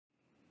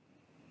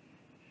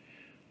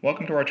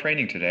Welcome to our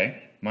training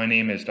today. My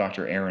name is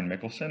Dr. Aaron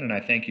Mickelson, and I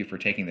thank you for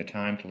taking the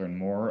time to learn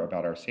more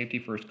about our Safety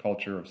First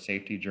culture of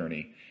safety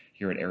journey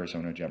here at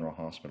Arizona General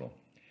Hospital.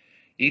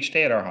 Each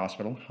day at our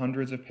hospital,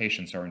 hundreds of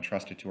patients are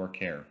entrusted to our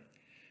care.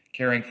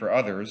 Caring for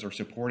others or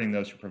supporting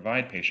those who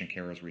provide patient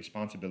care is a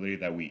responsibility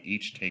that we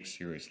each take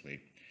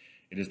seriously.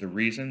 It is the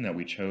reason that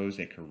we chose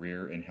a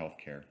career in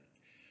healthcare.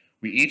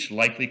 We each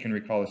likely can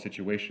recall a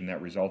situation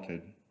that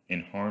resulted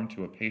in harm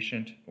to a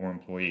patient or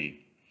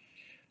employee.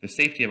 The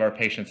safety of our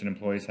patients and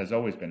employees has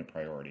always been a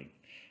priority.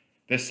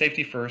 This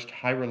safety-first,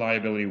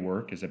 high-reliability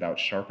work is about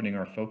sharpening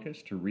our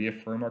focus to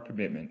reaffirm our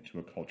commitment to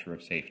a culture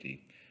of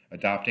safety,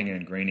 adopting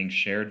and ingraining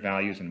shared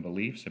values and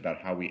beliefs about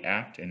how we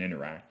act and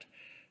interact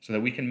so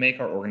that we can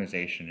make our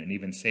organization an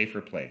even safer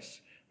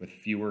place with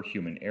fewer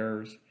human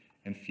errors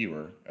and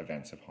fewer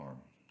events of harm.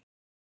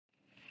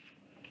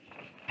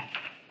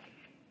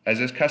 As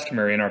is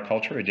customary in our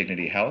culture at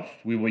Dignity Health,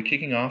 we will be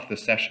kicking off the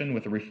session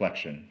with a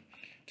reflection.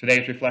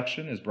 Today's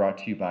reflection is brought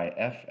to you by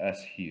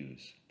F.S.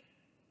 Hughes.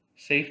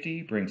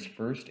 Safety brings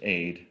first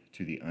aid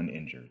to the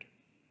uninjured.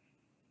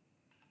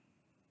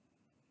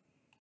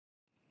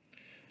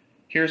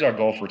 Here's our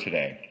goal for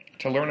today: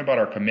 to learn about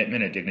our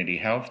commitment at Dignity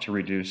Health to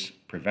reduce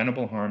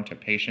preventable harm to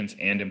patients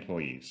and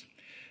employees.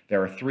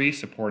 There are three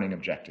supporting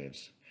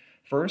objectives.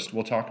 First,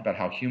 we'll talk about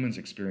how humans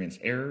experience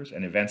errors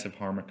and events of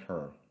harm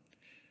occur.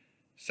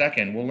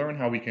 Second, we'll learn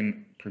how we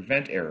can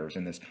prevent errors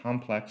in this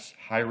complex,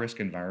 high-risk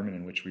environment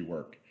in which we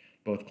work,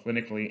 both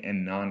clinically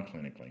and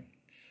non-clinically.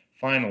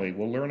 Finally,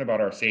 we'll learn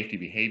about our safety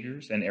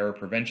behaviors and error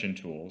prevention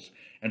tools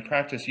and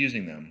practice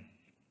using them.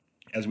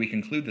 As we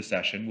conclude the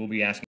session, we'll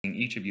be asking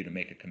each of you to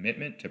make a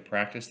commitment to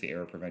practice the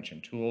error prevention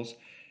tools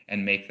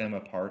and make them a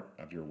part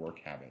of your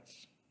work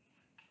habits.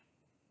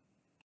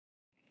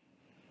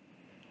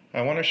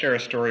 I want to share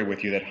a story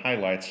with you that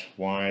highlights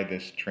why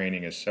this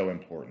training is so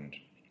important.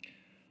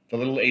 The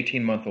little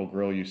 18-month-old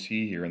girl you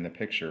see here in the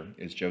picture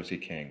is Josie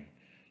King.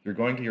 You're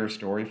going to hear a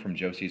story from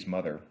Josie's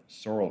mother,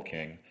 Sorrel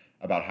King,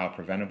 about how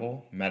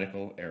preventable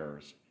medical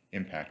errors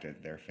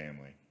impacted their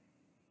family.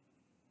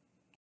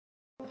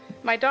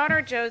 My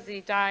daughter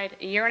Josie died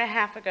a year and a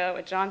half ago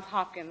at Johns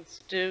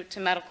Hopkins due to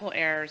medical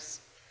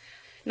errors.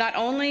 Not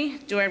only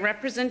do I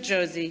represent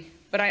Josie,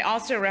 but I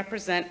also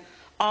represent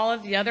all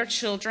of the other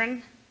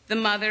children, the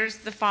mothers,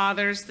 the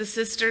fathers, the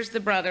sisters,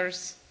 the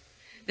brothers,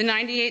 the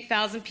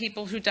 98,000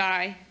 people who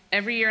die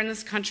every year in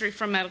this country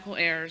from medical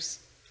errors.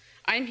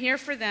 I'm here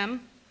for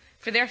them,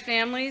 for their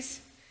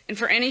families, and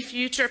for any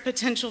future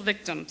potential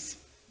victims.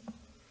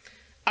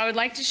 I would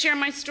like to share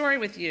my story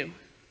with you.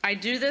 I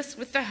do this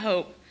with the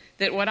hope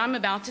that what I'm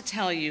about to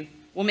tell you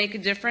will make a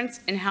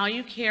difference in how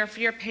you care for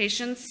your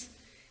patients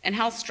and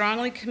how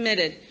strongly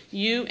committed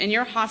you and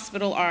your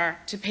hospital are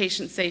to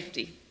patient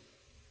safety.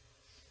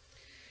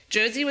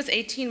 Josie was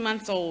 18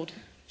 months old.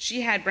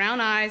 She had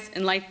brown eyes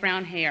and light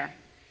brown hair.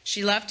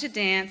 She loved to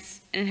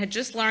dance and had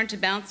just learned to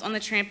bounce on the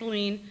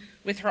trampoline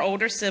with her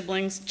older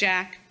siblings,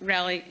 Jack,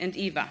 Relly, and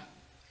Eva.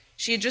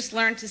 She had just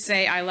learned to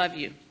say, "I love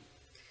you."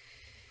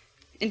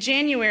 In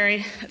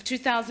January of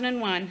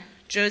 2001,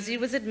 Josie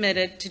was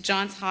admitted to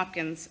Johns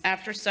Hopkins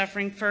after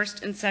suffering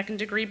first and second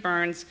degree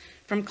burns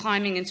from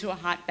climbing into a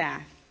hot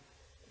bath.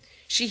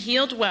 She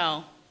healed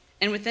well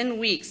and within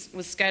weeks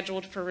was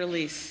scheduled for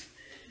release.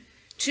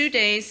 2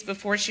 days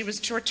before she was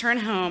to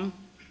return home,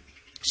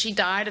 she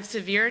died of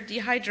severe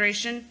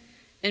dehydration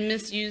and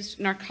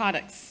misused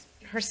narcotics.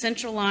 Her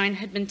central line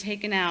had been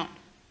taken out.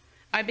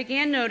 I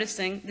began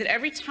noticing that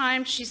every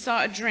time she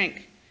saw a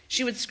drink,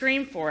 she would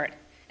scream for it,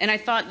 and I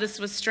thought this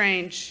was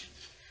strange.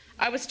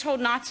 I was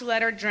told not to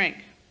let her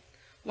drink.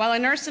 While a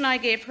nurse and I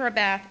gave her a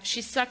bath,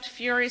 she sucked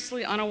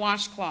furiously on a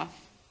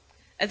washcloth.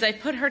 As I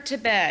put her to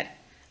bed,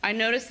 I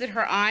noticed that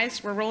her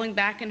eyes were rolling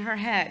back in her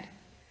head.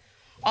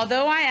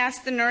 Although I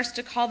asked the nurse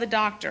to call the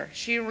doctor,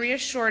 she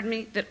reassured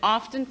me that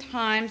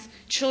oftentimes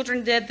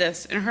children did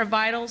this and her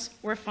vitals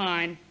were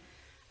fine.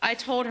 I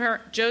told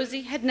her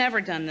Josie had never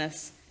done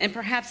this, and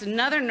perhaps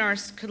another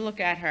nurse could look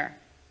at her.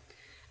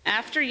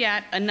 After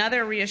yet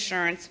another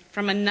reassurance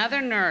from another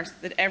nurse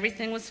that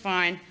everything was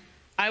fine,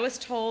 I was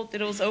told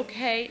that it was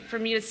okay for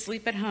me to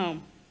sleep at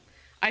home.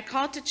 I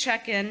called to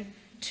check in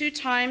 2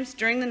 times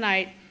during the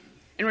night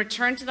and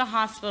returned to the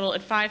hospital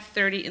at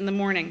 5:30 in the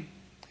morning.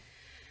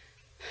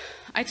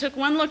 I took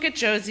one look at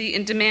Josie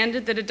and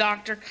demanded that a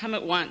doctor come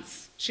at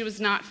once. She was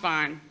not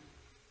fine.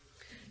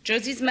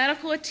 Josie's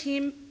medical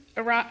team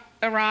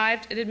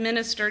arrived and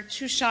administered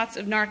 2 shots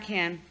of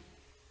Narcan.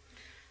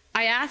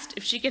 I asked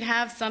if she could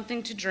have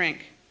something to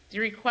drink. The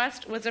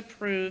request was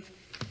approved,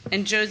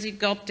 and Josie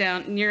gulped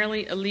down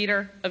nearly a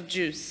liter of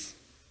juice.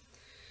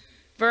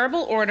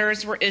 Verbal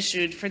orders were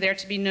issued for there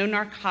to be no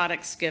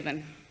narcotics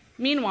given.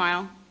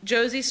 Meanwhile,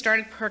 Josie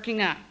started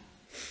perking up.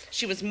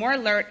 She was more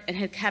alert and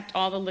had kept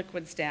all the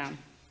liquids down.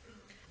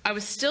 I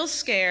was still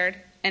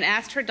scared and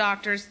asked her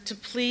doctors to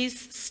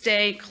please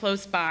stay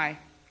close by.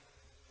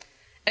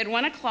 At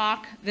 1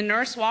 o'clock, the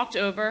nurse walked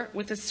over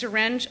with a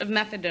syringe of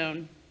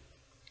methadone.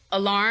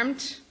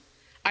 Alarmed,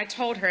 I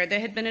told her there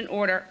had been an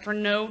order for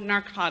no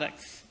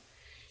narcotics.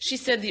 She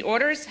said the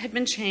orders had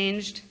been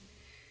changed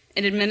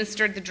and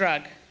administered the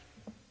drug.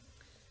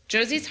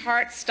 Josie's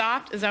heart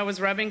stopped as I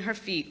was rubbing her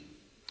feet.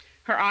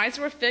 Her eyes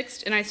were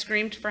fixed, and I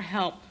screamed for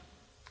help.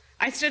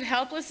 I stood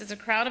helpless as a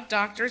crowd of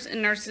doctors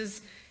and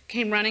nurses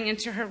came running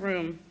into her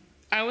room.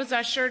 I was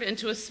ushered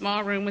into a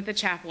small room with a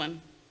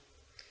chaplain.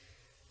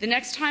 The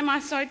next time I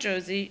saw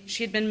Josie,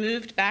 she had been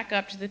moved back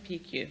up to the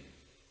PICU.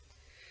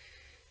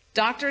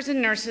 Doctors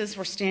and nurses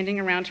were standing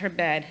around her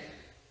bed.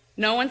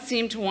 No one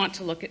seemed to want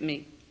to look at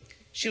me.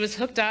 She was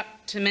hooked up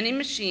to many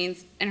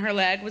machines, and her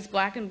leg was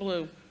black and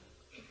blue.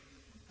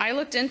 I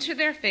looked into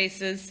their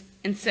faces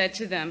and said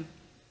to them,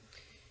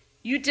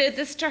 "You did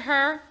this to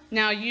her,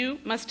 now you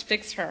must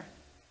fix her."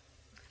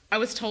 I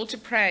was told to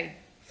pray.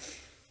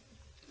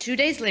 2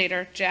 days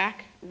later,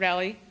 Jack,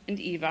 Relly, and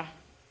Eva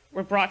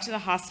were brought to the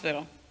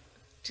hospital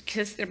to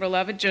kiss their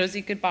beloved Josie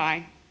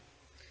goodbye.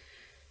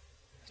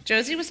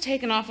 Josie was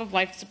taken off of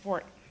life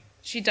support.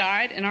 She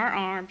died in our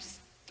arms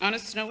on a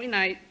snowy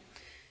night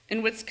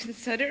in what's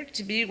considered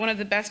to be one of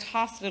the best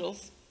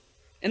hospitals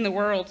in the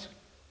world.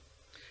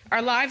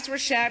 Our lives were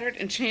shattered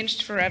and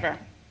changed forever.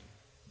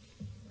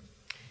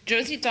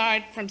 Josie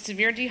died from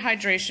severe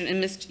dehydration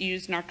and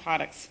misused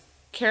narcotics.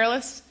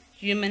 Careless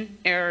human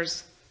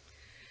errors.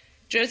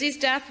 Josie's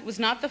death was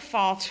not the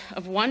fault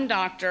of one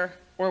doctor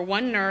or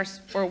one nurse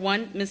or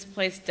one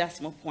misplaced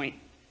decimal point.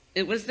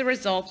 It was the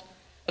result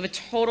of a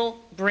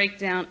total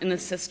breakdown in the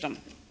system.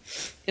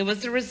 It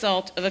was the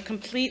result of a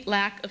complete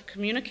lack of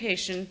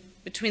communication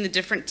between the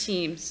different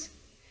teams.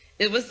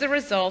 It was the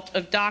result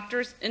of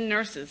doctors and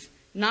nurses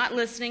not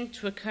listening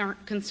to a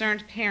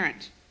concerned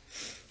parent.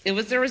 It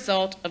was the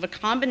result of a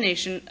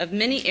combination of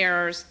many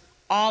errors,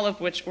 all of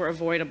which were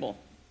avoidable.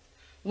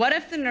 What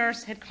if the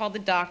nurse had called the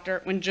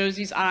doctor when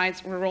Josie's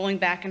eyes were rolling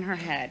back in her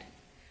head?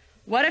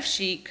 What if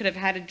she could have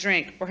had a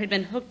drink or had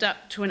been hooked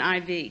up to an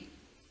IV?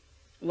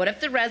 What if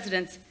the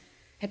residents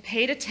had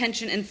paid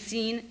attention and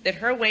seen that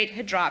her weight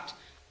had dropped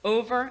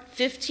over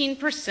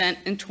 15%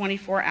 in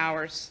 24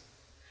 hours?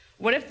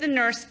 What if the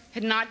nurse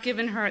had not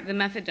given her the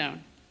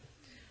methadone?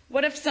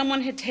 What if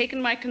someone had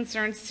taken my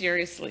concerns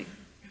seriously?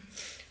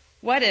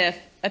 What if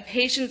a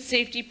patient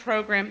safety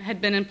program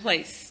had been in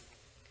place?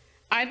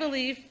 I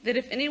believe that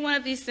if any one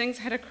of these things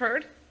had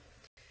occurred,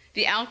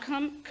 the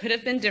outcome could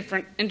have been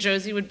different and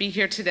Josie would be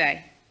here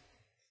today.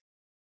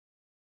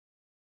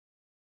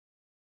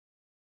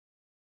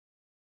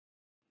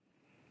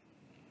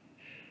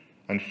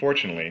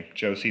 Unfortunately,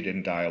 Josie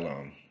didn't die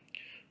alone.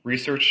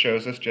 Research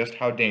shows us just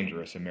how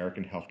dangerous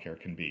American healthcare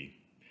can be.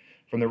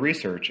 From the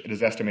research, it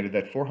is estimated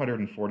that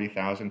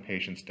 440,000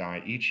 patients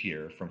die each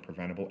year from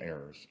preventable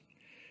errors.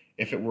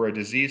 If it were a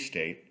disease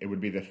state, it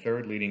would be the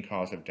third leading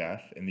cause of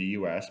death in the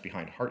U.S.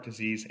 behind heart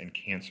disease and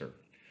cancer.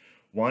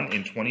 1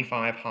 in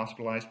 25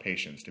 hospitalized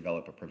patients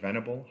develop a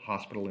preventable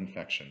hospital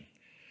infection.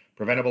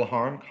 Preventable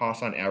harm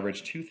costs on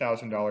average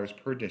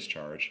 $2,000 per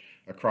discharge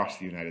across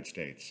the United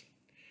States.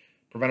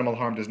 Preventable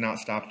harm does not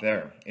stop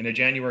there. In a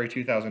January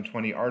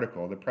 2020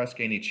 article, the Press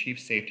Ganey Chief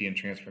Safety and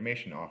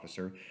Transformation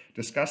Officer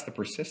discussed the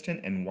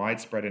persistent and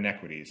widespread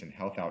inequities in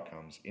health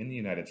outcomes in the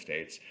United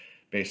States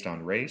based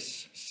on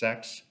race,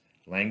 sex,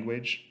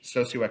 language,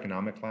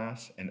 socioeconomic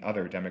class, and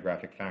other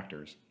demographic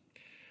factors.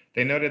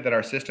 They noted that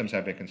our systems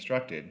have been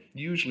constructed,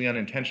 usually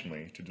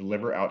unintentionally, to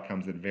deliver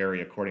outcomes that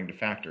vary according to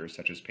factors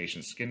such as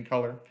patients' skin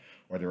color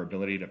or their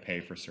ability to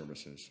pay for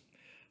services.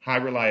 High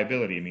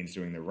reliability means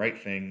doing the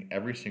right thing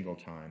every single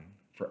time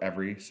for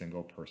every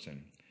single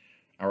person.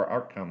 Our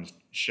outcomes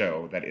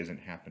show that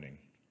isn't happening.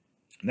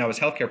 Now, as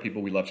healthcare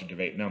people, we love to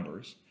debate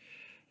numbers.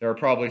 There are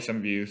probably some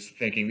of you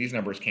thinking these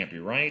numbers can't be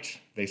right.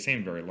 They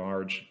seem very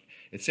large.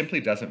 It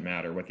simply doesn't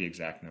matter what the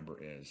exact number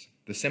is.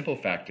 The simple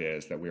fact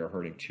is that we are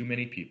hurting too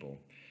many people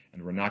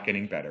and we're not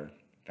getting better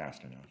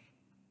fast enough.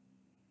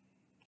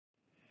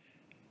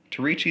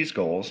 To reach these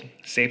goals,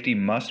 safety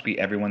must be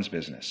everyone's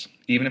business,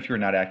 even if you're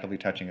not actively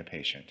touching a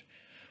patient.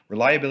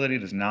 Reliability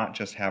does not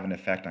just have an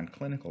effect on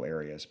clinical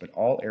areas, but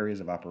all areas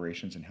of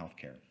operations in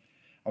healthcare.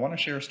 I want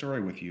to share a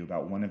story with you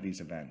about one of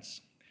these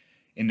events.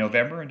 In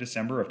November and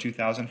December of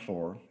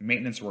 2004,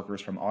 maintenance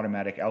workers from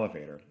Automatic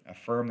Elevator, a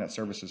firm that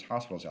services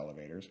hospitals'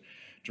 elevators,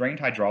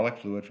 drained hydraulic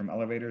fluid from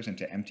elevators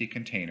into empty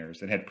containers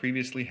that had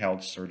previously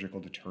held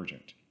surgical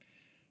detergent.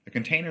 The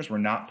containers were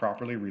not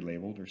properly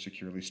relabeled or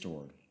securely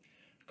stored.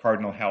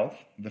 Cardinal Health,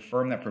 the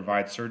firm that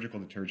provides surgical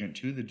detergent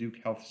to the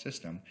Duke Health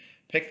system,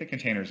 picked the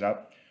containers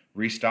up,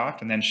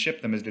 restocked, and then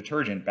shipped them as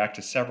detergent back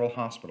to several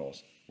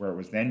hospitals, where it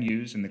was then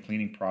used in the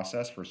cleaning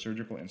process for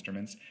surgical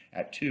instruments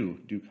at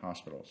 2 Duke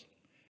hospitals.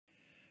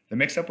 The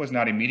mix-up was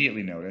not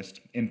immediately noticed,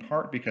 in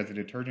part because the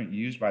detergent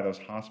used by those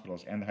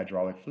hospitals and the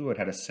hydraulic fluid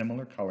had a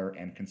similar color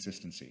and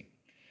consistency.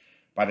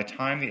 By the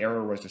time the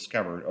error was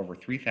discovered, over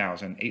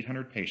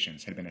 3,800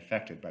 patients had been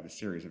affected by the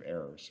series of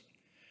errors.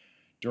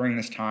 During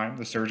this time,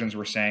 the surgeons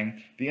were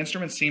saying, the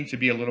instruments seemed to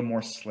be a little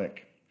more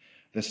slick.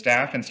 The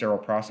staff in sterile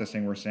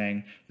processing were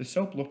saying, the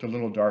soap looked a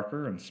little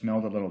darker and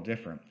smelled a little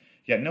different,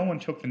 yet no one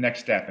took the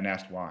next step and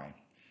asked why.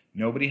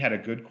 Nobody had a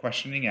good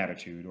questioning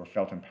attitude or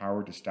felt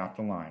empowered to stop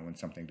the line when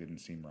something didn't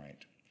seem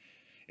right.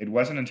 It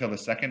wasn't until the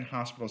second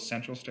hospital's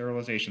central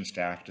sterilization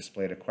staff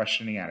displayed a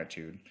questioning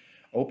attitude,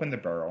 opened the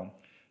barrel,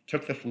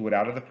 took the fluid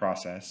out of the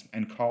process,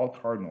 and called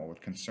Cardinal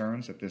with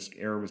concerns that this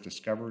error was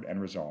discovered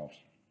and resolved.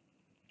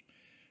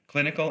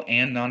 Clinical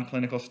and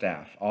non-clinical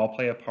staff all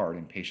play a part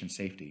in patient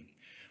safety.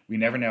 We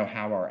never know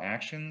how our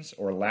actions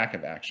or lack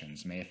of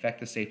actions may affect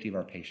the safety of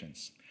our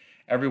patients.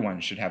 Everyone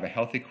should have a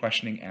healthy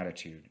questioning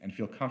attitude and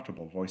feel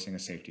comfortable voicing a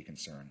safety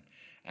concern,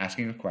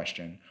 asking a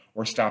question,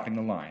 or stopping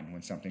the line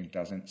when something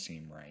doesn't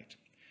seem right.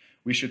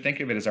 We should think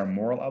of it as our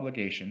moral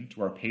obligation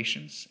to our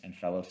patients and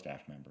fellow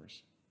staff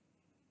members.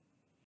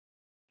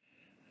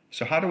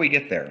 So how do we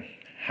get there?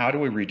 How do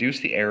we reduce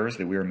the errors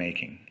that we are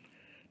making?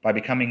 By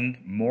becoming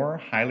more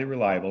highly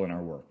reliable in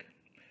our work.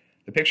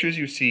 The pictures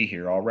you see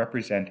here all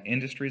represent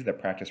industries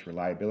that practice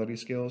reliability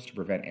skills to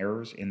prevent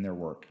errors in their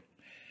work.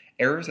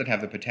 Errors that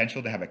have the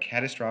potential to have a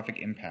catastrophic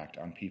impact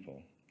on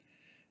people.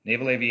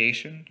 Naval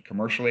aviation,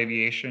 commercial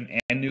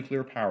aviation, and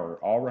nuclear power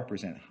all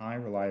represent high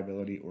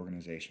reliability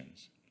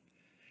organizations.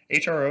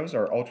 HROs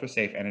are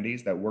ultra-safe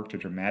entities that work to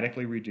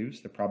dramatically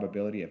reduce the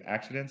probability of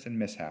accidents and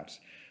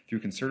mishaps through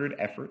concerted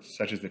efforts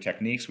such as the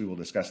techniques we will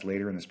discuss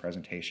later in this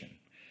presentation.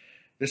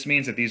 This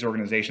means that these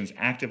organizations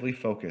actively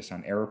focus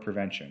on error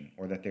prevention,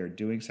 or that they are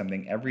doing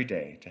something every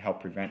day to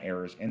help prevent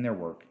errors in their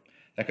work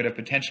that could have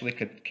potentially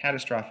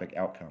catastrophic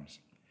outcomes.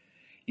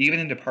 Even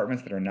in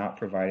departments that are not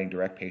providing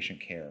direct patient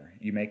care,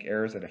 you make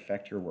errors that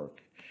affect your work.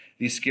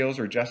 These skills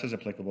are just as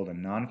applicable to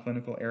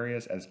non-clinical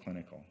areas as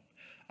clinical.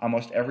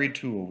 Almost every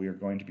tool we are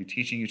going to be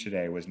teaching you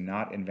today was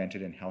not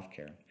invented in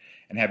healthcare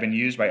and have been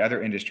used by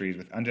other industries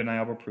with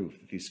undeniable proof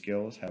that these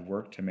skills have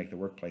worked to make the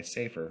workplace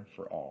safer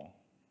for all.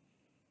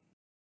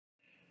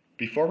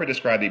 Before we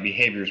describe the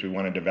behaviors we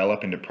want to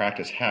develop into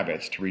practice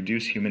habits to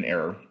reduce human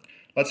error,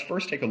 let's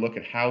first take a look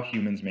at how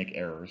humans make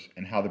errors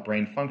and how the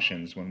brain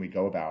functions when we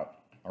go about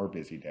our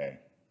busy day.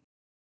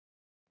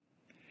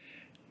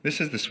 This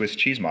is the Swiss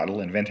cheese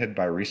model invented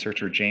by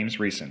researcher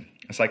James Reason,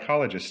 a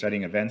psychologist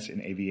studying events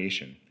in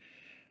aviation.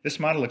 This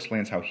model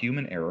explains how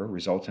human error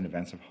results in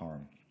events of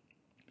harm.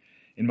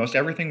 In most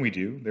everything we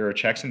do, there are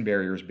checks and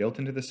barriers built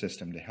into the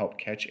system to help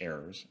catch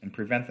errors and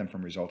prevent them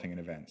from resulting in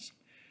events.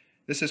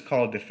 This is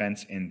called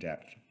defense in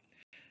depth.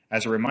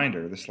 As a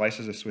reminder, the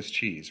slices of Swiss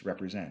cheese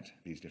represent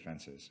these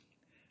defenses.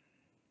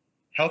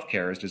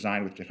 Healthcare is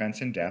designed with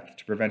defense in depth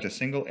to prevent a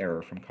single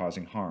error from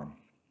causing harm.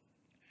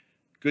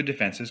 Good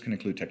defenses can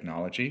include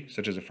technology,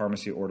 such as a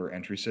pharmacy order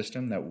entry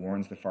system that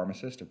warns the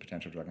pharmacist of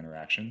potential drug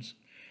interactions,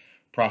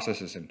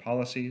 processes and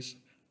policies,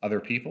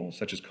 other people,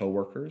 such as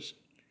coworkers.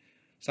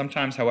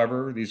 Sometimes,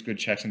 however, these good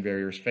checks and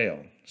barriers fail,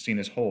 seen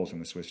as holes in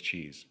the Swiss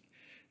cheese.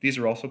 These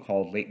are also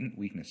called latent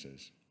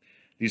weaknesses.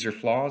 These are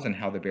flaws in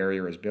how the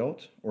barrier is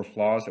built, or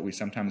flaws that we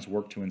sometimes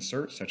work to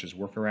insert, such as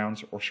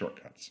workarounds or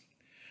shortcuts.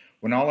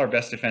 When all our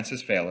best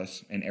defenses fail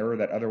us, an error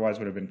that otherwise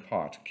would have been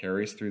caught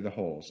carries through the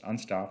holes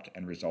unstopped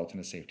and results in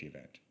a safety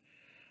event.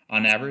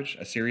 On average,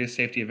 a serious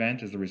safety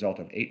event is the result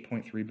of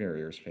 8.3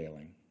 barriers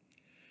failing.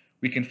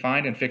 We can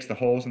find and fix the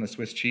holes in the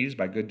Swiss cheese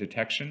by good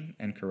detection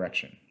and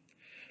correction.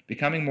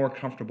 Becoming more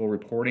comfortable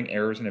reporting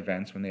errors and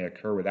events when they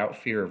occur without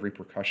fear of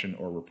repercussion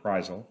or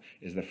reprisal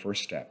is the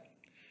first step.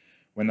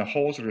 When the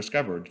holes are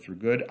discovered through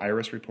good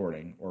iris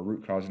reporting or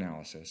root cause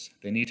analysis,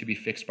 they need to be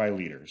fixed by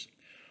leaders,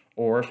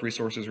 or if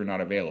resources are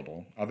not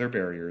available, other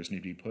barriers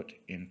need to be put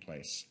in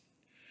place.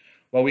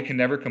 While we can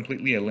never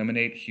completely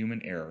eliminate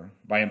human error,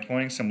 by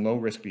employing some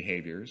low-risk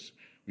behaviors,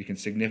 we can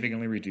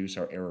significantly reduce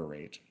our error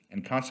rate,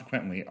 and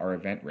consequently our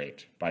event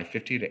rate, by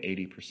 50 to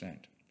 80%.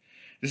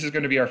 This is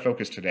going to be our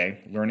focus today,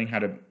 learning how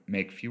to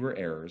make fewer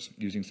errors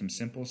using some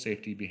simple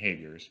safety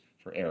behaviors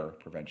for error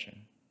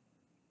prevention.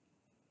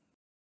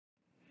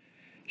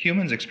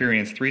 Humans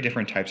experience three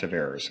different types of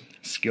errors: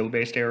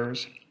 skill-based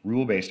errors,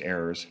 rule-based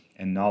errors,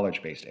 and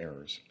knowledge-based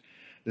errors.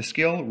 The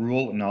skill,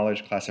 rule,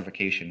 knowledge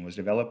classification was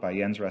developed by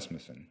Jens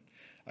Rasmussen,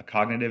 a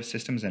cognitive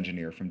systems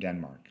engineer from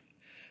Denmark.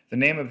 The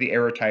name of the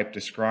error type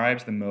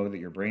describes the mode that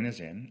your brain is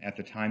in at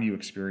the time you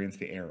experience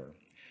the error.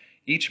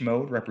 Each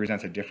mode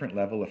represents a different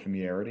level of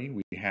familiarity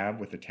we have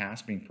with the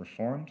task being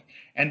performed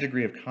and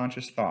degree of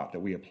conscious thought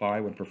that we apply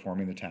when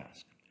performing the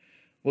task.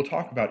 We'll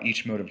talk about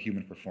each mode of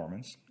human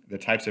performance, the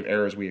types of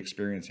errors we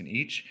experience in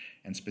each,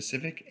 and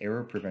specific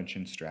error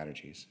prevention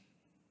strategies.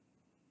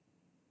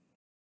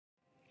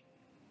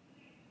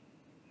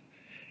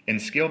 In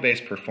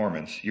skill-based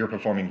performance, you're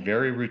performing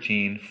very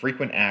routine,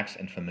 frequent acts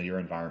in familiar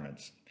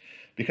environments.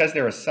 Because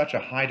there is such a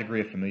high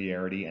degree of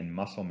familiarity and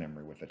muscle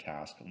memory with the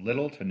task,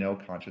 little to no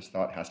conscious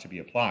thought has to be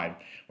applied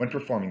when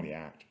performing the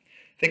act.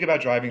 Think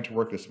about driving to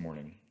work this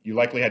morning. You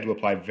likely had to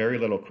apply very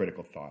little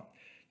critical thought.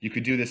 You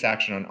could do this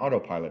action on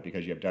autopilot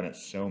because you have done it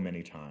so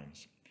many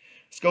times.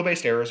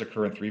 Skill-based errors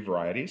occur in three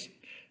varieties.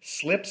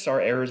 Slips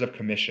are errors of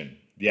commission.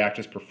 The act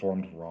is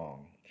performed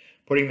wrong.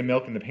 Putting the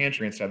milk in the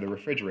pantry instead of the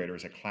refrigerator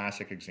is a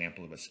classic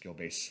example of a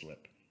skill-based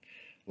slip.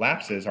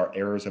 Lapses are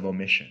errors of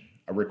omission.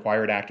 A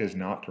required act is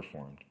not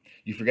performed.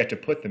 You forget to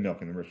put the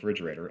milk in the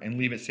refrigerator and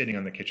leave it sitting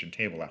on the kitchen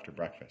table after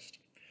breakfast.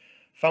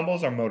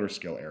 Fumbles are motor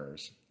skill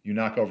errors. You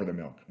knock over the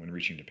milk when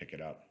reaching to pick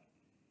it up.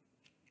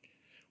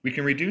 We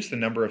can reduce the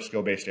number of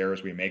skill-based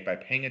errors we make by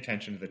paying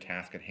attention to the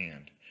task at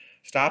hand.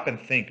 Stop and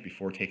think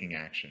before taking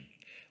action.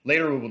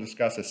 Later, we will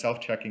discuss a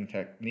self-checking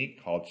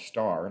technique called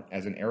STAR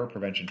as an error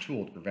prevention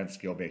tool to prevent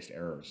skill-based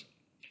errors.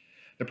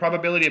 The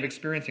probability of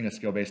experiencing a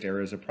skill-based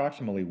error is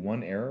approximately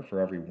 1 error for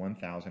every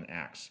 1,000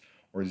 acts,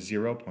 or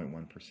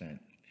 0.1%.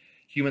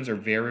 Humans are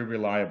very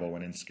reliable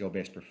when in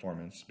skill-based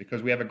performance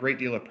because we have a great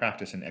deal of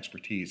practice and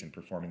expertise in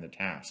performing the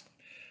task.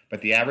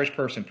 But the average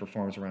person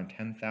performs around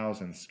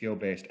 10,000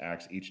 skill-based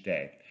acts each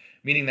day,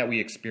 meaning that we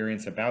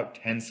experience about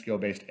 10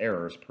 skill-based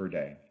errors per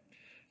day.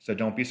 So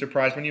don't be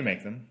surprised when you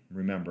make them.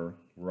 Remember,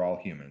 we're all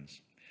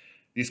humans.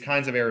 These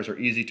kinds of errors are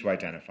easy to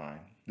identify.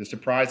 The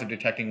surprise of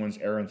detecting one's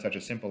error in such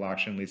a simple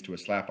action leads to a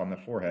slap on the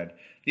forehead,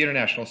 the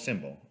international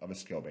symbol of a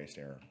skill-based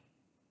error.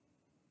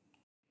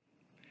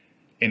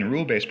 In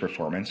rule-based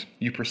performance,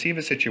 you perceive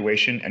a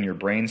situation and your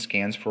brain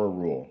scans for a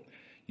rule,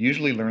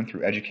 usually learned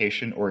through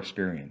education or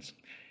experience,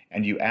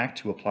 and you act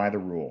to apply the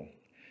rule.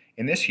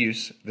 In this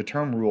use, the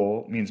term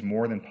rule means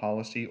more than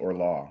policy or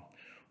law.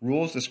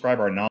 Rules describe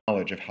our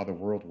knowledge of how the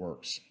world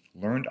works,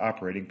 learned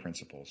operating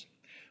principles.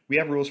 We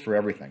have rules for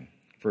everything.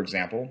 For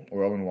example,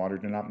 oil and water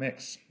do not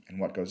mix, and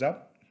what goes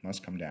up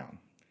must come down.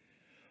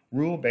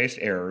 Rule-based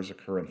errors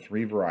occur in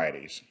 3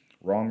 varieties: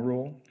 wrong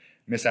rule,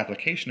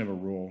 misapplication of a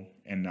rule,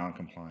 and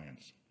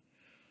noncompliance.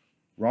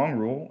 Wrong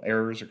rule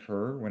errors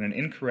occur when an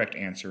incorrect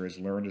answer is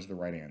learned as the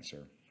right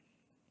answer.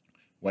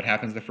 What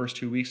happens the first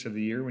 2 weeks of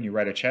the year when you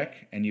write a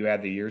check and you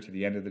add the year to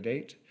the end of the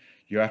date?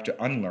 You have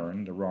to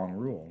unlearn the wrong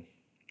rule.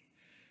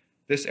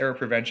 This error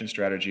prevention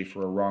strategy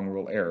for a wrong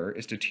rule error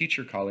is to teach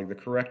your colleague the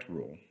correct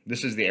rule.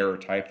 This is the error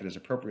type that is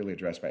appropriately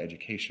addressed by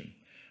education,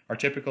 our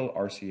typical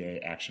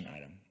RCA action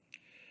item.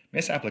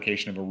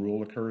 Misapplication of a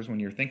rule occurs when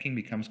your thinking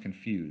becomes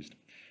confused.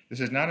 This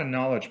is not a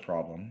knowledge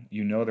problem,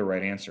 you know the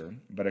right answer,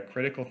 but a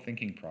critical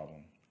thinking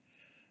problem.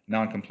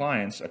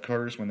 Noncompliance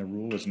occurs when the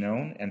rule is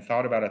known and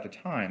thought about at the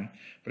time,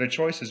 but a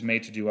choice is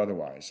made to do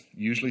otherwise,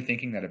 usually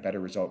thinking that a better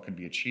result could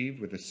be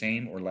achieved with the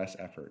same or less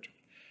effort.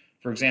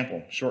 For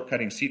example,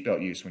 shortcutting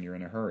seatbelt use when you're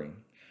in a hurry.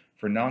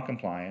 For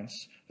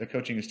noncompliance, the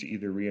coaching is to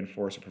either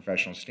reinforce a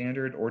professional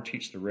standard or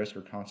teach the risk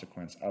or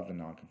consequence of the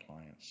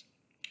noncompliance.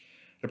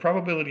 The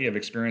probability of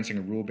experiencing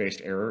a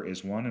rule-based error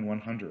is 1 in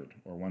 100,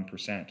 or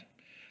 1%.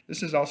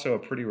 This is also a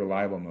pretty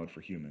reliable mode for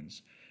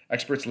humans.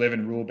 Experts live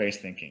in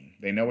rule-based thinking.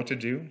 They know what to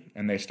do,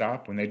 and they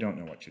stop when they don't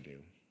know what to do.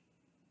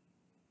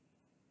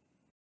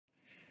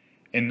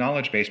 In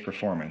knowledge-based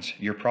performance,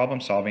 you're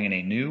problem-solving in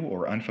a new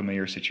or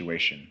unfamiliar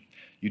situation.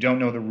 You don't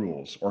know the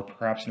rules, or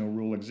perhaps no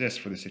rule exists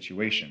for the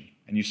situation,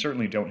 and you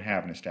certainly don't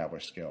have an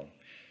established skill.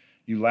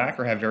 You lack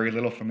or have very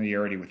little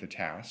familiarity with the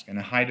task, and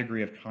a high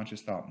degree of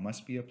conscious thought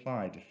must be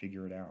applied to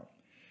figure it out.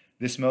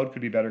 This mode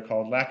could be better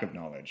called lack of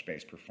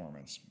knowledge-based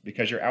performance,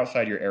 because you're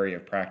outside your area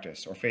of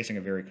practice or facing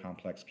a very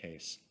complex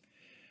case.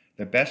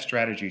 The best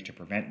strategy to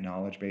prevent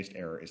knowledge-based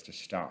error is to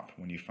stop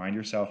when you find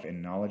yourself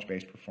in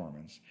knowledge-based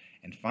performance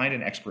and find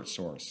an expert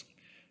source,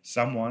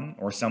 someone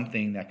or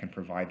something that can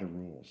provide the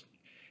rules.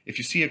 If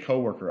you see a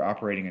coworker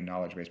operating in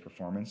knowledge-based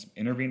performance,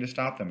 intervene to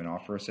stop them and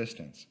offer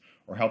assistance,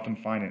 or help them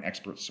find an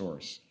expert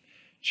source.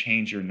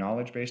 Change your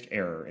knowledge-based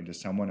error into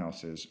someone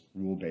else's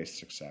rule-based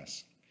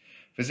success.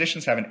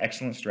 Physicians have an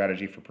excellent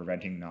strategy for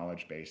preventing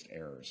knowledge-based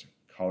errors,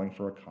 calling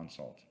for a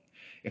consult.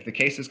 If the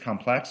case is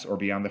complex or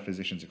beyond the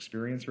physician's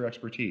experience or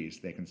expertise,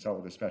 they consult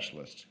with a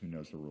specialist who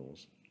knows the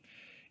rules.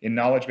 In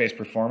knowledge-based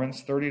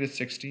performance, 30 to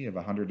 60 of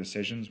 100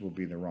 decisions will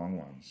be the wrong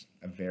ones,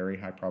 a very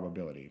high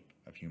probability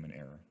of human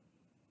error.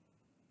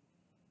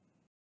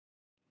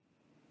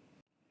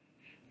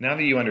 Now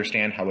that you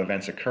understand how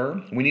events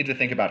occur, we need to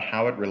think about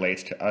how it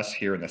relates to us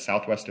here in the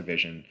Southwest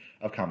Division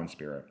of Common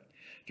Spirit.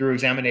 Through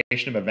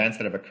examination of events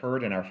that have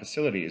occurred in our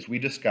facilities, we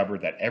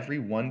discovered that every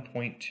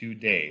 1.2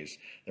 days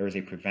there is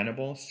a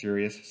preventable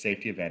serious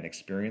safety event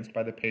experienced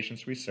by the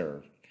patients we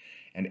serve,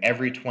 and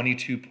every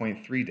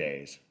 22.3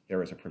 days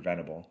there is a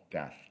preventable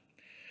death.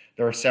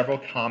 There are several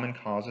common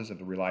causes of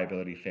the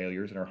reliability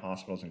failures in our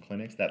hospitals and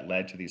clinics that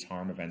led to these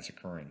harm events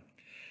occurring.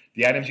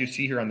 The items you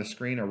see here on the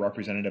screen are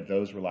representative of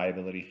those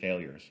reliability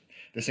failures.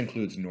 This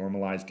includes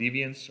normalized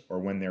deviance, or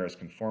when there is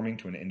conforming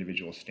to an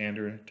individual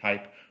standard,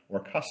 type, or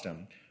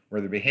custom,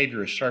 where the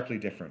behavior is sharply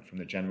different from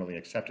the generally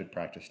accepted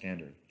practice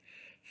standard.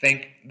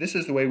 Think, this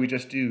is the way we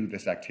just do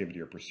this activity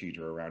or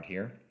procedure around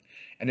here.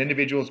 And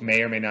individuals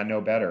may or may not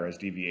know better, as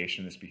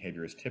deviation in this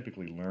behavior is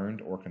typically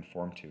learned or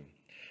conformed to.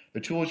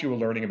 The tools you are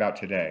learning about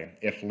today,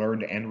 if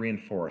learned and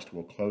reinforced,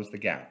 will close the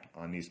gap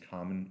on these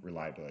common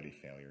reliability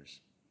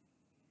failures.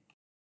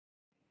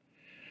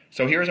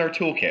 So here's our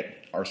toolkit,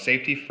 our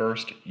Safety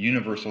First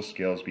Universal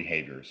Skills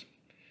Behaviors.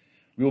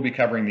 We will be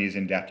covering these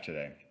in depth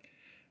today.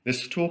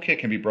 This toolkit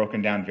can be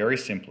broken down very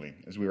simply,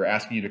 as we are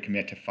asking you to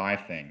commit to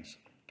 5 things.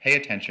 Pay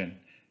attention,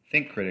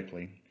 think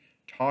critically,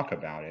 talk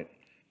about it,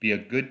 be a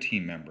good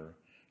team member,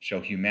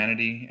 show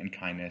humanity and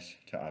kindness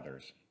to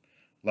others.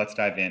 Let's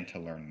dive in to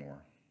learn more.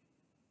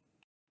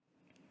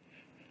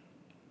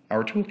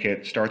 Our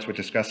toolkit starts with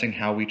discussing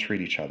how we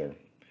treat each other.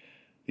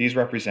 These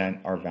represent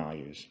our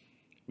values.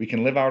 We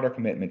can live out our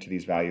commitment to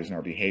these values in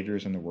our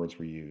behaviors and the words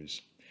we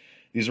use.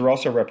 These are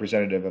also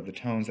representative of the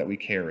tones that we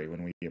carry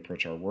when we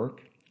approach our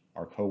work,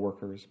 our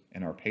coworkers,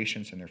 and our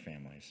patients and their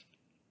families.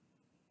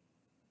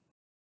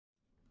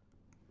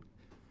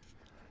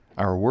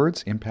 Our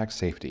words impact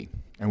safety,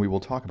 and we will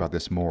talk about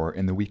this more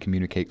in the We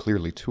Communicate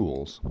Clearly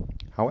tools.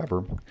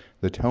 However,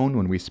 the tone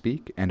when we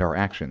speak and our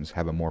actions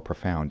have a more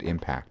profound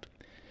impact.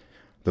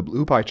 The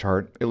blue pie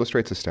chart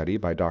illustrates a study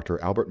by Dr.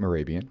 Albert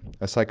Mehrabian,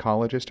 a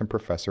psychologist and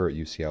professor at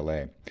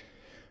UCLA.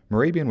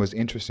 Mehrabian was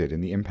interested in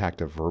the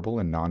impact of verbal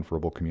and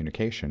nonverbal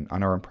communication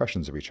on our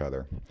impressions of each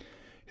other.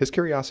 His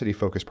curiosity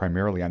focused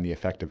primarily on the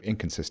effect of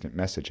inconsistent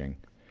messaging.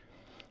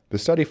 The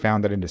study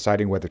found that in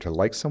deciding whether to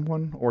like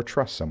someone or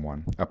trust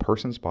someone, a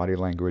person's body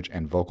language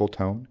and vocal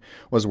tone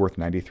was worth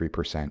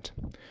 93%.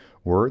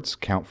 Words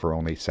count for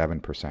only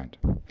 7%.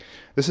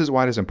 This is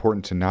why it is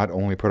important to not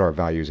only put our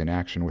values in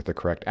action with the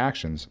correct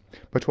actions,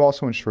 but to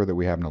also ensure that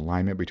we have an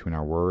alignment between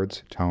our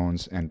words,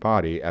 tones, and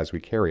body as we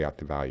carry out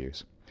the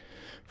values.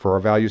 For our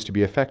values to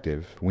be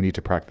effective, we need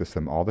to practice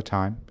them all the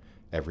time,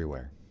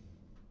 everywhere.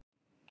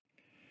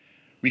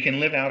 We can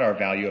live out our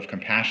value of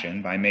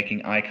compassion by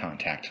making eye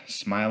contact,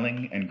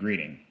 smiling, and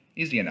greeting.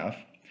 Easy enough.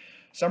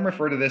 Some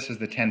refer to this as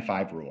the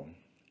 10-5 rule.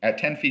 At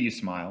 10 feet you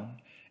smile,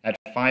 at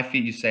 5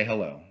 feet you say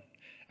hello.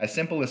 As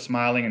simple as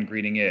smiling and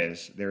greeting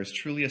is, there is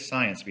truly a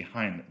science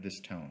behind this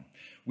tone.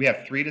 We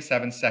have 3 to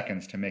 7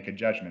 seconds to make a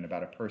judgment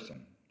about a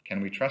person. Can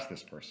we trust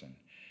this person?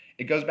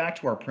 It goes back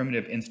to our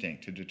primitive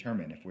instinct to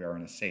determine if we are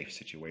in a safe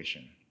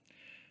situation.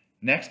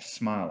 Next,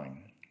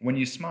 smiling. When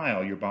you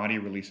smile, your body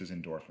releases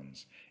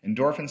endorphins.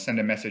 Endorphins send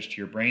a message to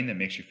your brain that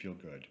makes you feel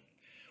good.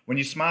 When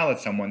you smile at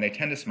someone, they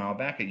tend to smile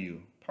back at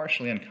you,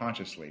 partially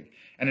unconsciously,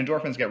 and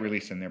endorphins get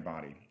released in their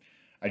body.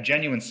 A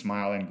genuine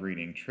smile and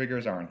greeting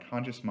triggers our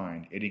unconscious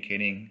mind,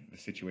 indicating the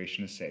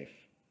situation is safe.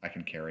 I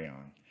can carry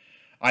on.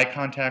 Eye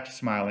contact,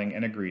 smiling,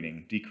 and a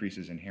greeting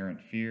decreases inherent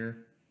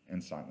fear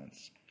and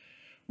silence.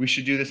 We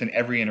should do this in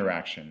every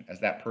interaction, as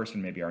that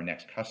person may be our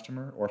next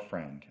customer or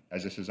friend,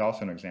 as this is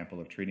also an example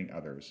of treating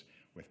others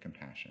with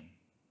compassion.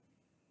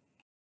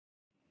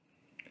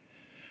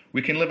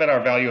 We can live at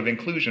our value of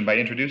inclusion by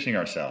introducing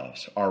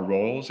ourselves, our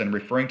roles, and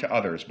referring to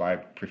others by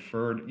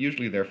preferred,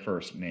 usually their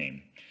first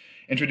name.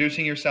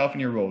 Introducing yourself and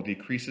your role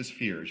decreases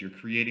fears. You're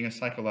creating a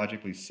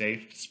psychologically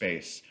safe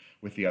space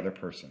with the other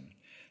person.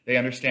 They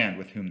understand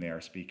with whom they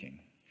are speaking.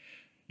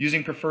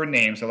 Using preferred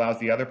names allows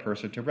the other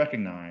person to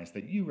recognize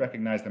that you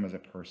recognize them as a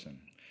person.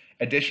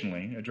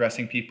 Additionally,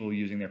 addressing people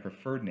using their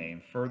preferred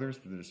name furthers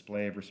the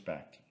display of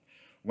respect.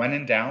 When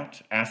in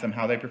doubt, ask them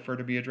how they prefer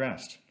to be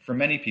addressed. For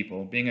many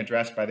people, being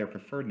addressed by their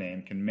preferred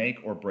name can make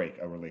or break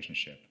a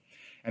relationship.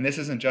 And this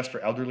isn't just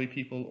for elderly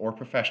people or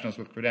professionals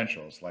with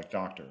credentials like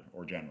doctor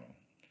or general.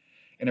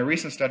 In a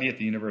recent study at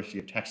the University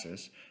of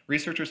Texas,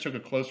 researchers took a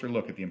closer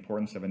look at the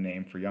importance of a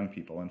name for young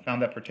people and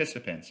found that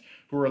participants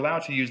who were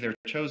allowed to use their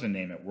chosen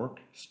name at work,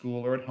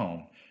 school, or at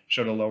home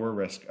showed a lower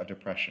risk of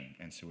depression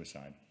and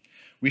suicide.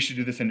 We should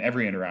do this in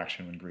every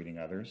interaction when greeting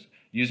others,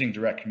 using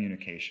direct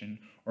communication,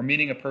 or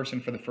meeting a person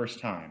for the first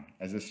time,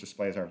 as this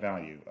displays our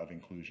value of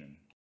inclusion.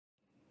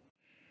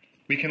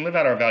 We can live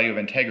out our value of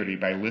integrity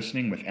by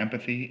listening with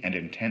empathy and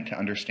intent to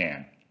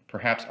understand,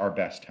 perhaps our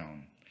best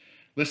tone.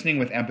 Listening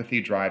with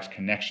empathy drives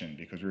connection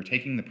because we're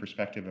taking the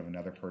perspective of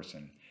another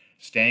person,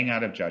 staying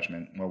out of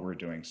judgment while we're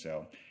doing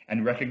so,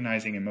 and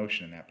recognizing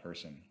emotion in that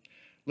person.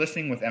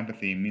 Listening with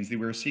empathy means that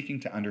we're seeking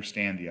to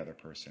understand the other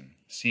person,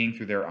 seeing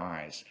through their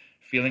eyes,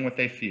 feeling what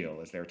they feel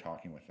as they're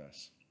talking with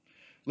us.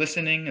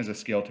 Listening is a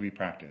skill to be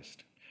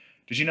practiced.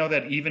 Did you know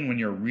that even when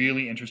you're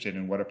really interested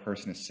in what a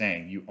person is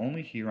saying, you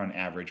only hear on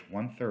average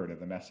 1/3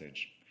 of the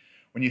message?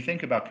 When you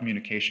think about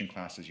communication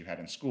classes you had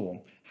in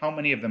school, how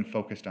many of them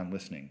focused on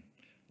listening?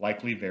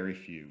 Likely very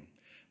few.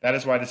 That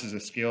is why this is a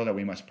skill that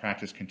we must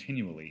practice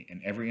continually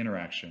in every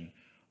interaction,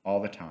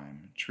 all the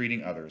time,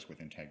 treating others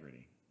with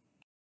integrity.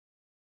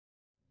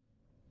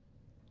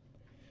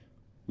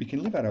 We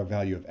can live out our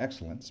value of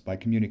excellence by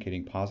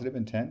communicating positive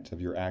intent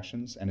of your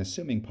actions and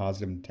assuming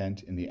positive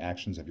intent in the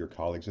actions of your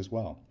colleagues as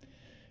well,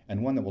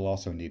 and one that will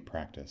also need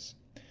practice.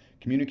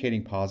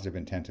 Communicating positive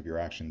intent of your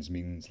actions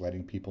means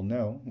letting people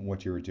know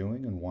what you are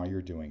doing and why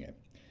you're doing it.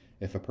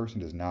 If a person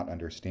does not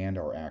understand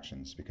our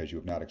actions because you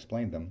have not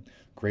explained them,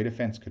 great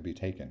offense could be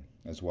taken,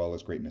 as well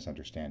as great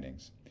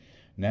misunderstandings.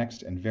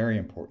 Next, and very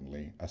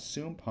importantly,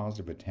 assume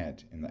positive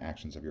intent in the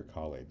actions of your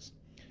colleagues.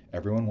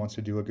 Everyone wants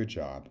to do a good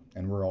job,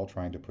 and we're all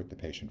trying to put the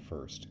patient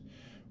first.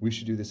 We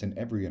should do this in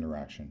every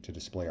interaction to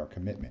display our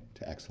commitment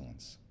to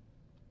excellence.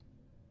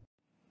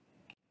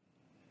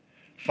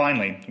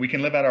 Finally, we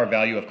can live out our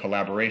value of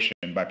collaboration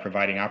by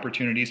providing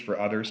opportunities for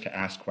others to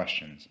ask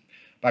questions.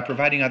 By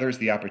providing others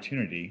the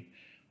opportunity,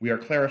 we are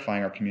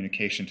clarifying our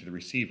communication to the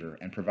receiver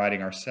and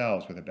providing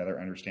ourselves with a better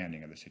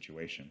understanding of the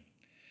situation.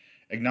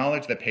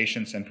 Acknowledge that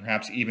patients and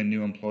perhaps even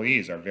new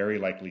employees are very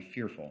likely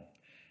fearful.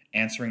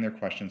 Answering their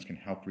questions can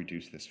help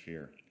reduce this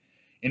fear.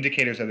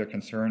 Indicators of their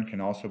concern can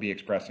also be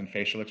expressed in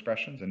facial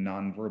expressions and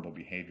nonverbal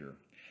behavior.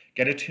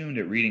 Get attuned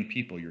at reading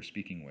people you're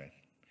speaking with.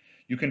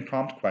 You can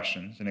prompt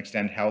questions and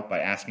extend help by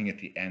asking at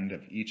the end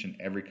of each and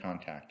every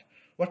contact,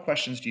 "What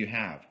questions do you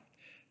have?"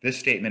 This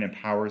statement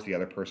empowers the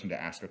other person to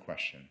ask a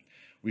question.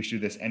 We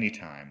should do this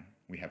anytime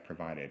we have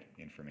provided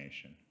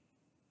information.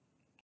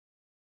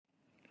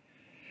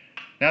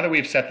 Now that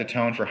we've set the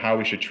tone for how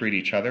we should treat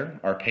each other,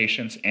 our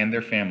patients, and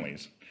their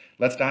families,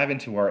 let's dive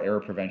into our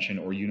error prevention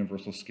or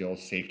universal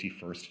skills safety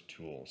first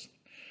tools.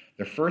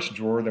 The first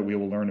drawer that we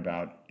will learn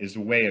about is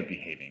the way of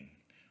behaving.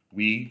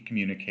 We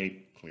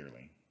communicate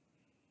clearly.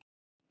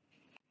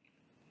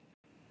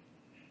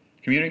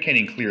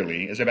 Communicating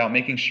clearly is about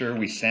making sure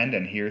we send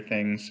and hear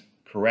things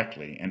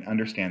correctly and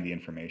understand the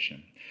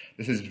information.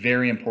 This is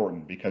very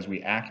important because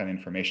we act on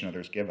information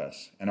others give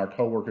us, and our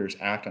coworkers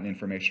act on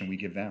information we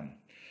give them.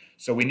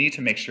 So we need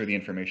to make sure the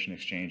information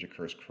exchange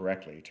occurs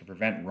correctly to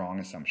prevent wrong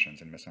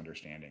assumptions and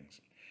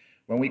misunderstandings.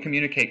 When we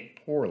communicate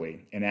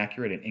poorly,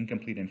 inaccurate and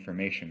incomplete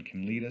information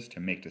can lead us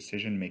to make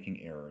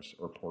decision-making errors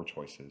or poor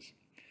choices.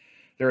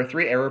 There are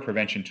 3 error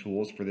prevention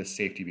tools for this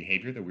safety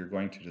behavior that we're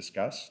going to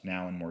discuss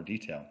now in more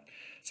detail.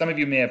 Some of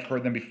you may have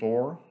heard them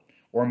before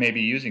or may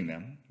be using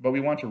them, but we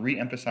want to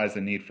re-emphasize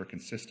the need for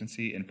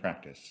consistency in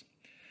practice.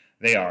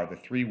 They are the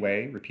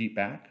 3-way repeat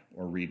back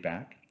or read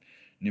back,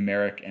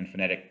 numeric and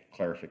phonetic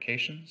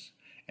clarifications,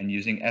 and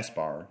using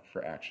S-bar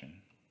for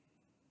action.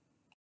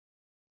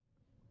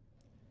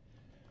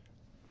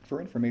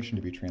 For information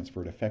to be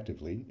transferred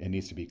effectively, it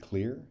needs to be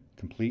clear,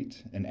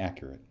 complete, and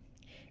accurate.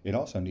 It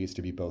also needs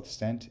to be both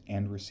sent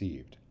and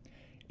received.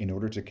 In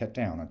order to cut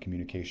down on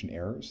communication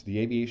errors, the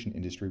aviation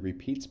industry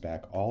repeats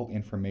back all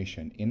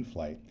information in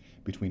flight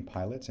between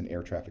pilots and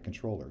air traffic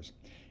controllers,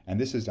 and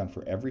this is done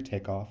for every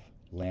takeoff,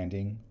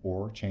 landing,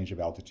 or change of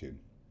altitude.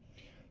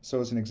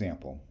 So as an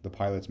example, the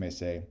pilots may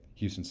say,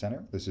 "Houston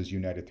Center, this is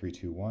United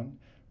 321,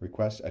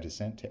 request a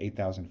descent to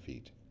 8,000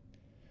 feet.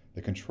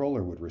 The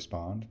controller would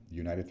respond,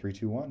 "United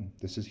 321,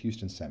 this is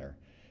Houston Center.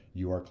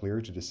 You are clear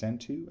to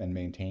descend to and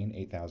maintain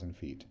 8,000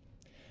 feet.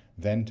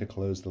 Then to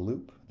close the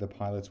loop, the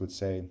pilots would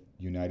say,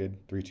 "United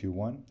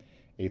 321,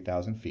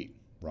 8,000 feet,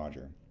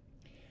 roger."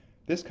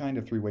 This kind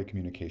of 3-way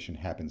communication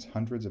happens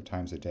hundreds of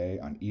times a day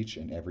on each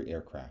and every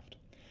aircraft.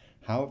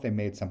 How have they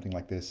made something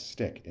like this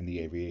stick in the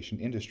aviation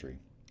industry?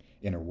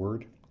 In a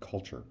word,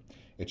 culture.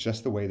 It's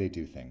just the way they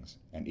do things,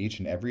 and each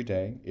and every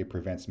day it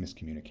prevents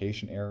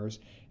miscommunication errors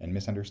and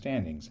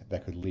misunderstandings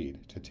that could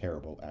lead to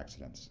terrible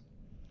accidents.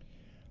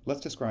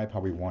 Let's describe how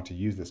we want to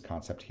use this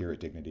concept here at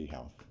Dignity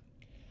Health.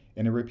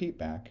 In a repeat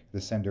back,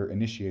 the sender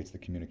initiates the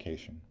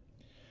communication.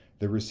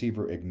 The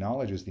receiver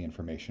acknowledges the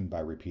information by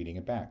repeating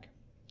it back.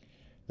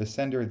 The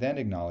sender then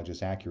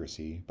acknowledges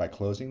accuracy by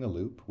closing the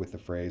loop with the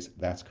phrase,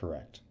 "That's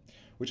correct,"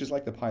 which is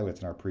like the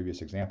pilots in our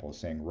previous example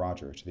saying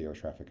 "roger" to the air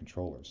traffic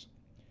controllers.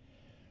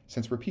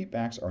 Since repeat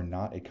backs are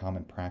not a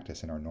common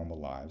practice in our normal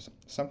lives,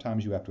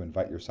 sometimes you have to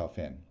invite yourself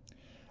in.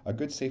 A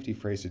good safety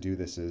phrase to do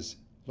this is,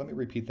 "Let me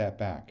repeat that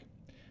back."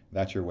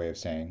 That's your way of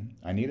saying,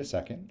 "I need a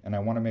second, and I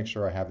want to make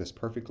sure I have this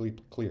perfectly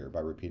clear by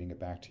repeating it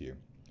back to you."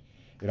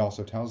 It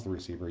also tells the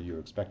receiver you're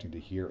expecting to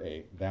hear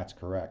a "that's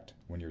correct"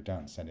 when you're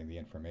done sending the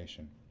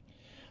information.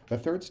 The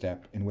third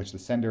step, in which the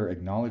sender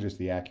acknowledges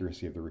the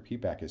accuracy of the repeat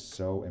back, is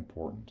so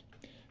important.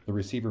 The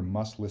receiver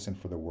must listen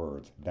for the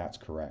words, "that's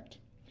correct."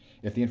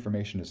 If the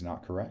information is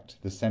not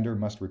correct, the sender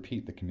must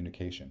repeat the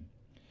communication.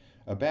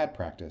 A bad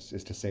practice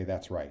is to say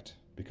 "that's right,"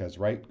 because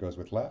right goes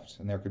with left,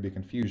 and there could be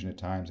confusion at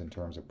times in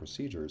terms of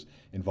procedures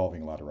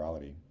involving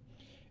laterality.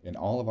 In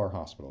all of our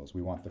hospitals,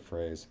 we want the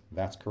phrase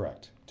 "that's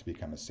correct" to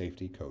become a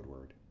safety code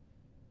word.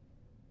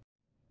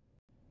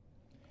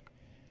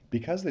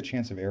 Because the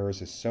chance of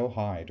errors is so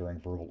high during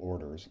verbal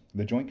orders,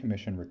 the Joint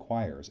Commission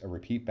requires a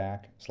repeat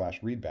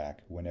back/read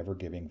back whenever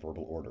giving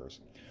verbal orders,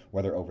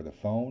 whether over the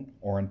phone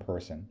or in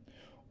person,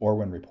 or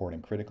when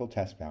reporting critical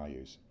test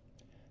values.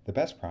 The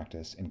best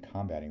practice in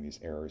combating these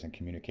errors in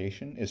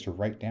communication is to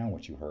write down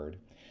what you heard,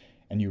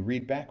 and you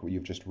read back what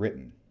you've just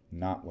written,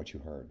 not what you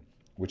heard,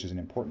 which is an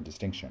important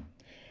distinction.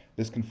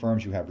 This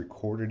confirms you have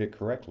recorded it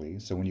correctly,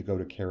 so when you go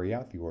to carry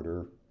out the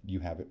order, you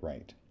have it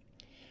right.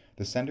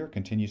 The sender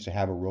continues to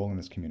have a role in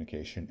this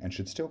communication and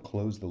should still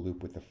close the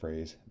loop with the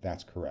phrase,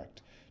 "that's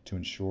correct," to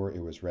ensure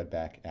it was read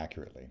back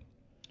accurately.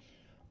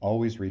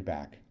 Always read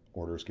back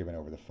orders given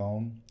over the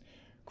phone,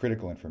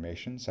 critical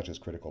information such as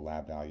critical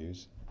lab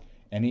values,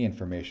 any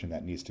information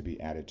that needs to be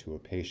added to a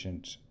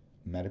patient's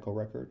medical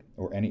record,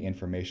 or any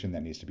information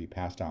that needs to be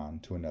passed on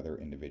to another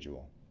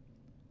individual.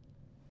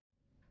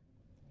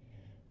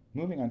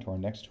 Moving on to our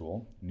next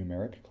tool,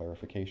 numeric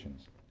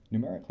clarifications.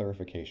 Numeric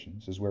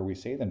clarifications is where we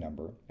say the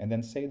number and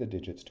then say the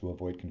digits to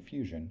avoid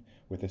confusion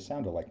with the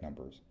sound-alike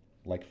numbers,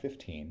 like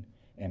 15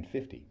 and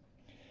 50.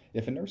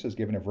 If a nurse is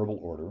given a verbal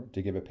order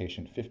to give a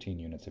patient 15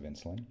 units of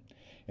insulin,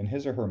 in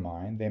his or her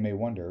mind they may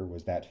wonder,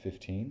 was that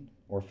 15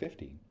 or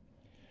 50?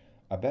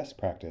 A best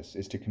practice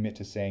is to commit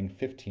to saying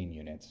 15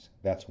 units,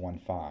 that's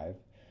 15,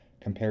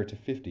 compared to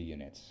 50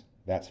 units,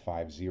 that's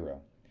 50.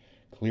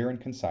 Clear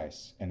and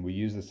concise, and we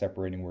use the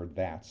separating word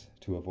 "that's"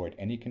 to avoid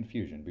any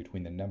confusion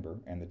between the number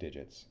and the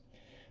digits.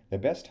 The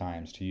best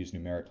times to use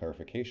numeric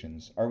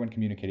clarifications are when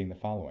communicating the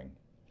following: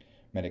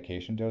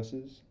 medication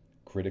doses,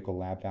 critical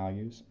lab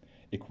values,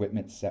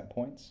 equipment set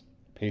points,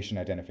 patient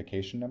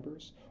identification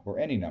numbers, or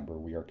any number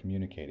we are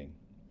communicating.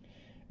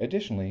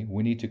 Additionally,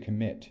 we need to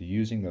commit to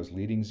using those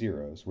leading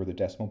zeros where the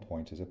decimal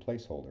point is a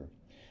placeholder.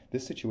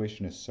 This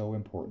situation is so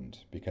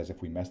important because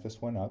if we mess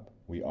this one up,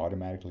 we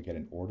automatically get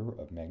an order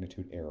of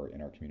magnitude error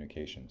in our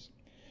communications.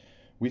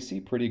 We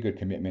see pretty good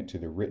commitment to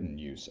the written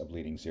use of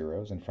leading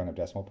zeros in front of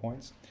decimal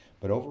points,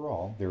 but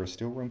overall, there is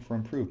still room for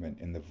improvement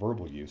in the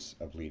verbal use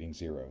of leading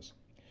zeros.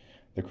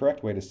 The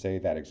correct way to say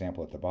that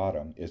example at the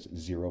bottom is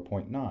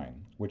 0.9,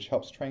 which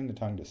helps train the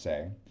tongue to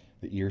say,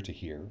 the ear to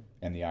hear,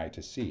 and the eye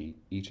to see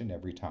each and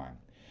every time,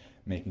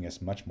 making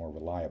us much more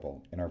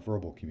reliable in our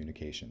verbal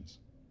communications.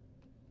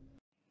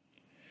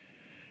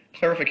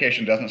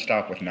 Clarification doesn't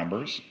stop with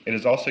numbers. It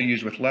is also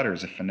used with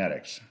letters of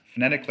phonetics.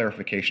 Phonetic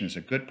clarification is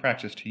a good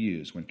practice to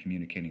use when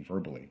communicating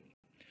verbally.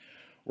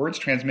 Words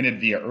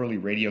transmitted via early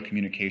radio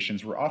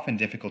communications were often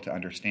difficult to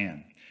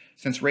understand.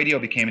 Since radio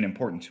became an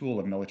important tool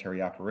of military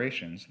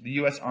operations, the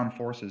U.S. Armed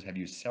Forces have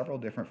used several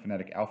different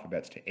phonetic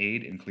alphabets to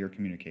aid in clear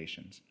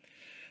communications.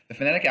 The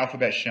phonetic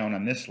alphabet shown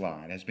on this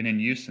slide has been in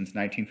use since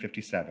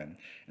 1957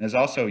 and is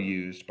also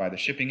used by the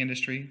shipping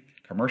industry,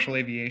 commercial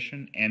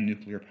aviation, and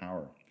nuclear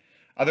power.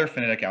 Other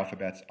phonetic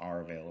alphabets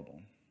are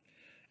available.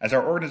 As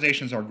our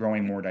organizations are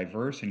growing more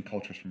diverse in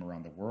cultures from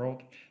around the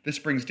world, this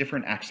brings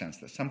different accents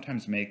that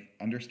sometimes make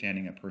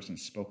understanding a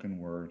person's spoken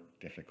word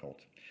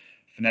difficult.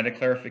 Phonetic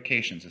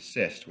clarifications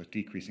assist with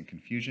decreasing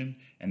confusion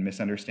and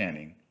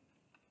misunderstanding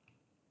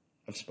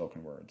of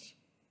spoken words.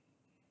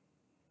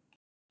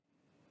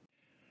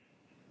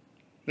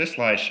 This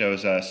slide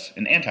shows us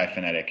an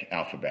antiphonetic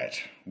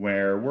alphabet,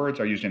 where words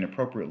are used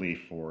inappropriately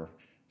for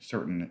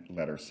certain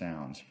letter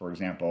sounds. For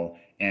example,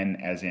 N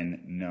as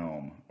in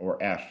gnome, or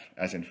F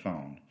as in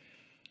phone.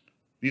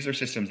 These are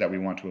systems that we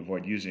want to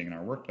avoid using in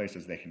our workplace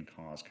as they can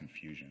cause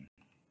confusion.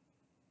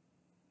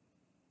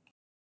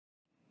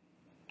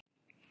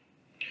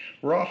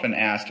 We're often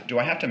asked, do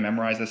I have to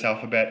memorize this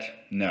alphabet?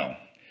 No.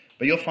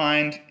 But you'll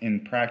find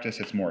in practice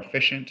it's more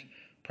efficient,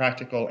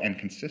 practical, and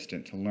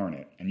consistent to learn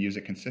it and use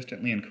it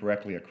consistently and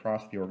correctly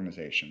across the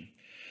organization.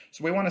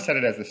 So we want to set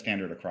it as the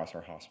standard across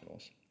our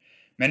hospitals.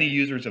 Many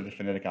users of the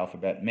phonetic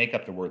alphabet make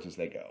up the words as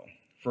they go.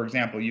 For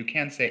example, you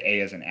can say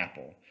A as in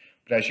apple,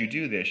 but as you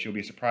do this, you'll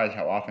be surprised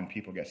how often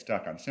people get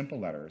stuck on simple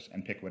letters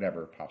and pick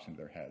whatever pops into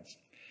their heads.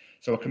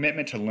 So a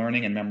commitment to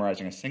learning and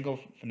memorizing a single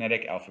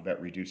phonetic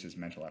alphabet reduces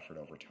mental effort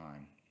over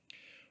time.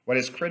 What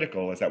is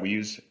critical is that we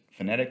use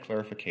phonetic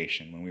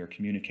clarification when we are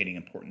communicating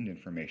important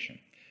information,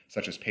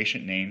 such as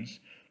patient names,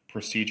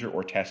 procedure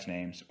or test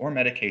names, or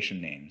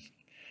medication names.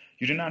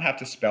 You do not have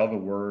to spell the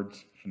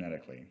words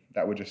phonetically.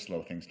 That would just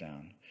slow things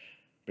down.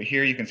 But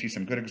here you can see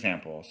some good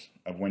examples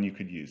of when you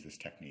could use this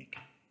technique.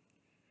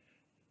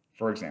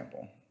 For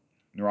example,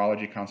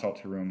 neurology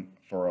consult to room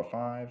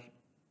 405,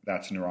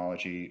 that's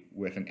neurology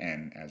with an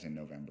N as in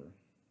November.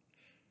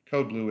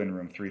 Code blue in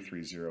room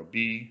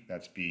 330B,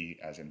 that's B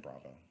as in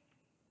Bravo.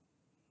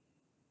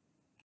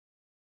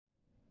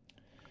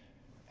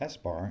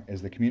 SBAR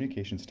is the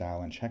communication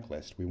style and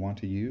checklist we want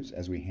to use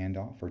as we hand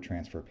off or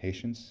transfer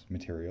patients,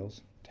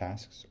 materials,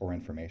 tasks, or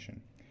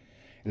information.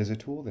 It is a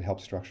tool that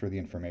helps structure the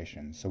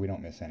information so we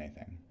don't miss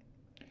anything.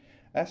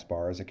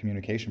 SBAR as a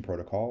communication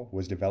protocol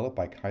was developed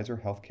by Kaiser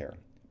Healthcare,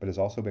 but has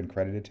also been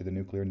credited to the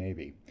nuclear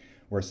Navy,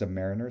 where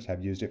submariners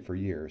have used it for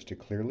years to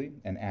clearly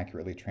and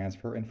accurately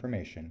transfer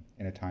information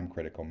in a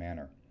time-critical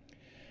manner.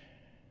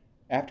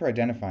 After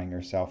identifying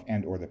yourself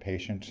and/or the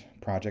patient,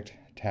 project,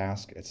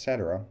 task,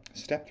 etc.,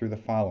 step through the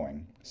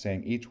following,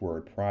 saying each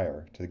word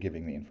prior to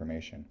giving the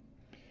information.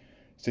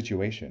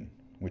 Situation,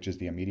 which is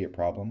the immediate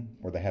problem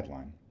or the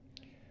headline.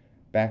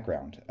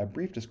 Background, a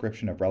brief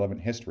description of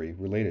relevant history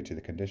related to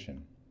the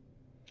condition.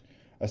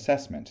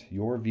 Assessment,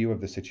 your view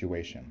of the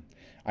situation.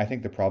 I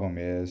think the problem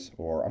is,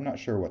 or I'm not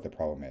sure what the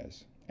problem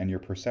is, and your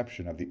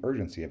perception of the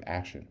urgency of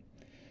action.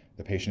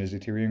 The patient is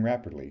deteriorating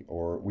rapidly,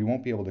 or we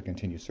won't be able to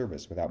continue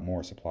service without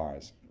more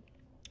supplies.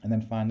 And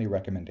then finally,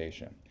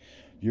 recommendation.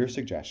 Your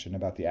suggestion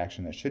about the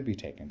action that should be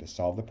taken to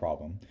solve the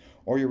problem,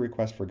 or your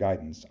request for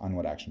guidance on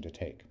what action to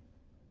take.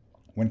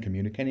 When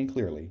communicating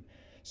clearly,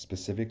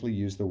 specifically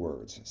use the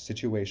words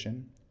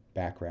situation,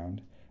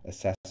 background,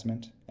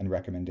 assessment, and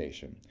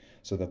recommendation,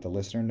 so that the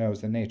listener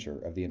knows the nature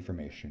of the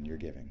information you're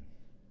giving.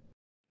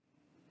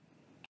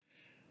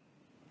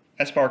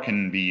 SBAR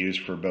can be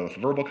used for both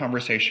verbal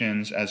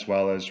conversations as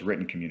well as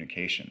written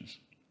communications.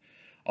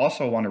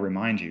 Also want to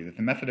remind you that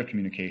the method of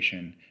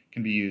communication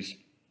can be used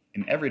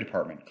in every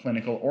department,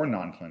 clinical or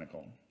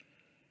non-clinical.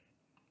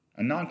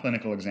 A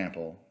non-clinical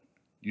example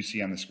you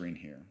see on the screen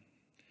here.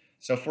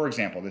 So for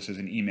example, this is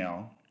an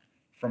email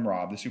from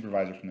Rob, the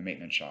supervisor from the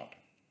maintenance shop.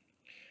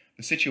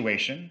 The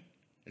situation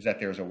is that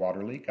there's a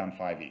water leak on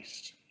 5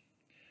 East.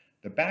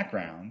 The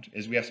background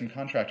is we have some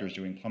contractors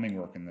doing plumbing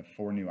work in the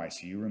 4 new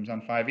ICU rooms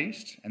on 5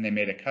 East, and they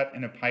made a cut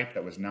in a pipe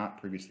that was not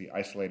previously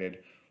isolated.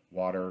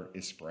 Water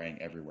is spraying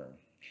everywhere.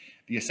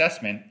 The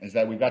assessment is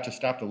that we've got to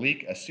stop the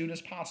leak as soon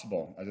as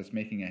possible as it's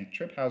making a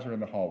trip hazard in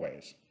the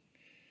hallways.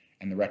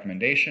 And the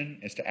recommendation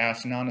is to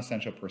ask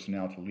non-essential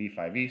personnel to leave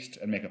 5 East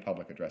and make a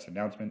public address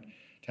announcement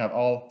to have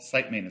all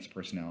site maintenance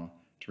personnel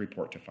to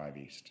report to 5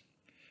 East.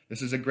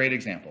 This is a great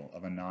example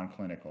of a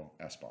non-clinical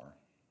SBAR.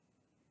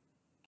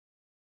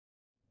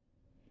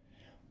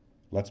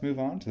 Let's move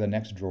on to the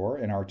next drawer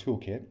in our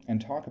toolkit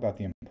and talk about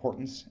the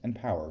importance and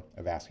power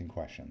of asking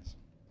questions.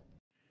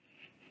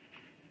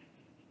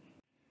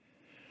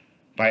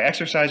 By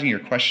exercising your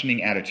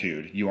questioning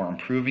attitude, you are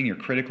improving your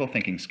critical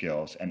thinking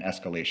skills and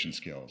escalation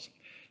skills.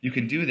 You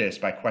can do this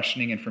by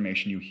questioning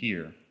information you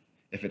hear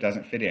if it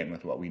doesn't fit in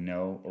with what we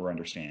know or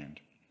understand.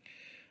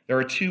 There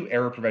are 2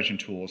 error prevention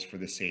tools for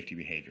this safety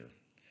behavior: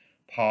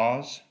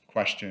 pause,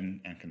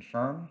 question, and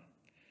confirm,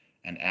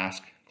 and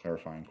ask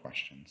clarifying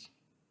questions.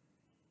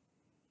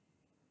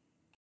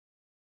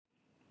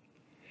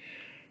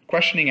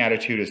 Questioning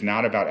attitude is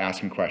not about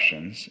asking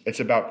questions, it's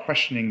about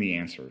questioning the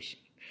answers.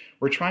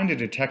 We're trying to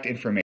detect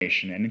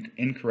information and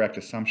incorrect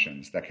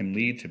assumptions that can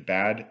lead to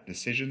bad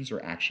decisions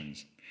or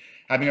actions.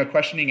 Having a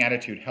questioning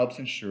attitude helps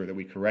ensure that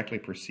we correctly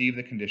perceive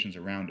the conditions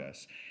around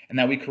us and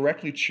that we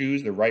correctly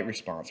choose the right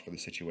response for the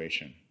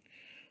situation.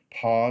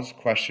 Pause,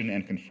 question,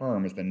 and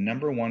confirm is the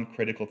 #1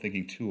 critical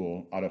thinking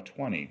tool out of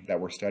 20 that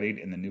were studied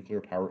in the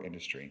nuclear power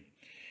industry.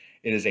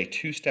 It is a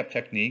 2-step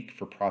technique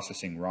for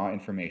processing raw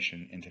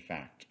information into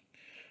fact.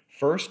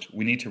 First,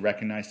 we need to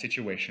recognize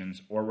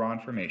situations or raw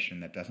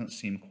information that doesn't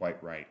seem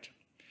quite right.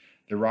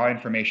 The raw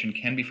information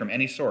can be from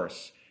any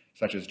source,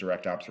 such as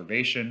direct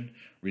observation,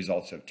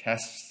 results of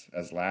tests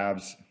as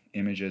labs,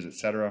 images,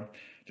 etc.,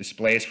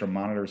 displays from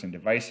monitors and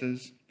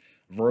devices,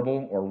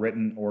 verbal or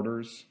written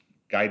orders,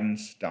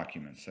 guidance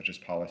documents, such as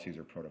policies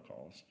or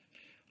protocols.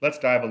 Let's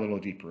dive a little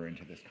deeper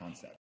into this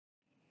concept.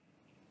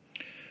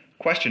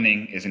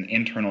 Questioning is an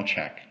internal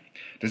check.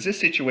 Does this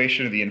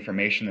situation or the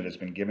information that has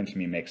been given to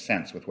me make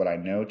sense with what I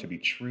know to be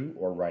true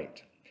or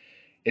right?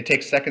 It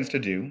takes seconds to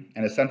do,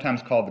 and is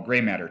sometimes called the gray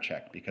matter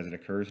check because it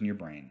occurs in your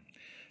brain.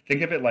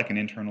 Think of it like an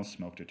internal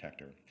smoke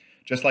detector.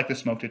 Just like the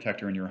smoke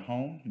detector in your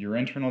home, your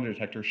internal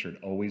detector should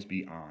always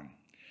be on.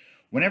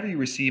 Whenever you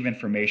receive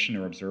information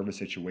or observe a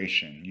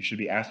situation, you should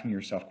be asking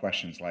yourself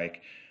questions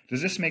like,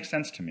 does this make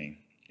sense to me?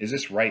 Is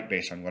this right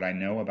based on what I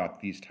know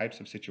about these types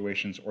of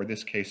situations or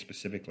this case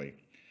specifically?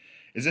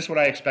 Is this what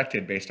I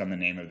expected based on the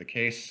name of the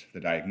case, the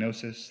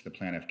diagnosis, the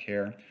plan of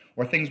care,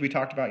 or things we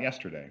talked about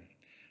yesterday?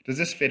 Does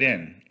this fit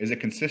in? Is it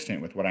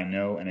consistent with what I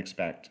know and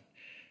expect?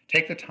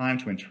 Take the time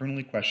to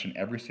internally question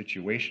every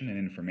situation and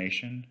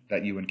information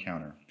that you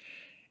encounter.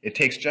 It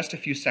takes just a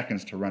few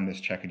seconds to run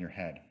this check in your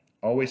head.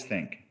 Always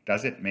think,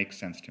 does it make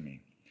sense to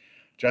me?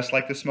 Just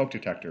like the smoke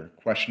detector,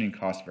 questioning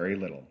costs very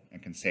little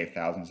and can save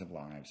thousands of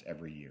lives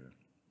every year.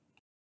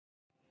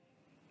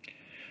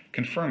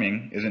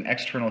 Confirming is an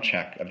external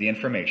check of the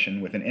information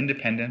with an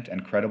independent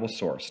and credible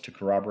source to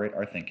corroborate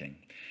our thinking.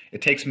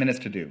 It takes minutes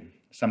to do,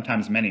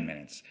 sometimes many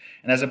minutes,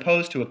 and as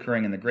opposed to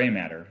occurring in the gray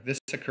matter, this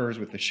occurs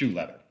with the shoe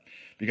leather,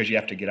 because you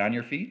have to get on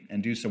your feet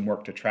and do some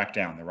work to track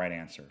down the right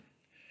answer.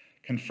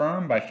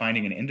 Confirm by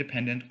finding an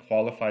independent,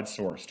 qualified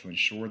source to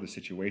ensure the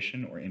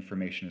situation or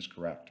information is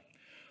correct.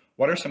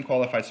 What are some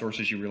qualified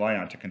sources you rely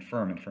on to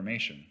confirm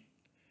information?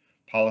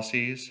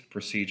 Policies,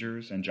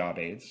 procedures, and job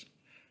aids,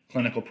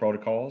 clinical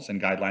protocols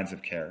and guidelines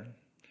of care,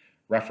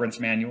 reference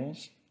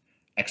manuals,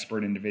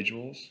 expert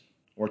individuals,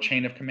 or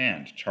chain of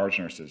command, charge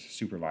nurses,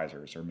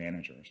 supervisors, or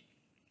managers.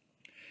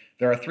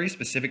 There are 3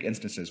 specific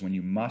instances when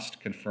you must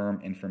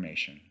confirm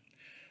information.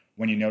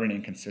 When you note an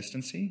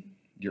inconsistency,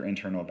 your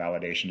internal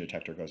validation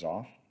detector goes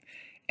off,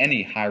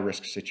 any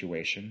high-risk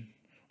situation,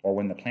 or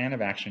when the plan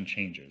of action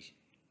changes.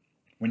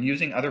 When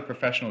using other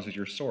professionals as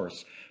your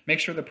source, make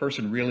sure the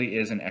person really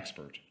is an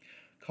expert.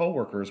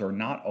 Coworkers are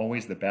not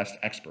always the best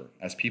expert,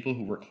 as people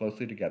who work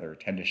closely together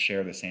tend to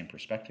share the same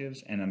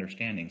perspectives and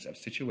understandings of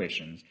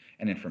situations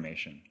and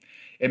information.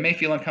 It may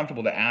feel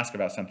uncomfortable to ask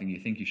about something you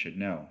think you should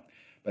know,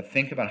 but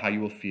think about how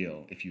you will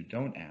feel if you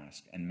don't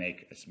ask and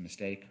make a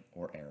mistake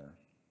or error.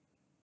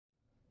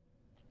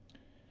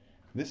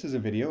 This is a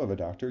video of a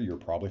doctor you're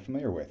probably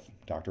familiar with,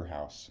 Dr.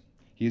 House.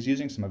 He is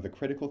using some of the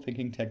critical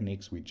thinking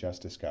techniques we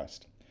just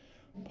discussed: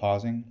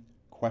 pausing,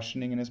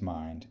 questioning in his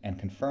mind, and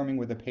confirming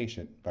with a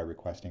patient by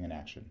requesting an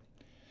action.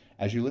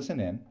 As you listen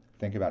in,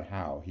 think about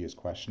how he is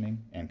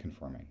questioning and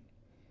confirming.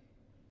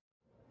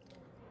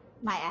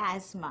 My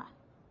asthma.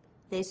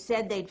 They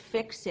said they'd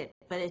fix it,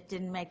 but it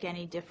didn't make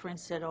any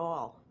difference at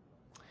all.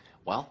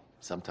 Well,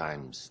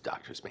 sometimes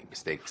doctors make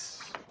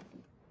mistakes.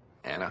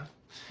 Anna,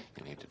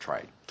 you need to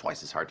try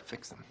twice as hard to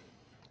fix them.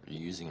 Are you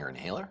using your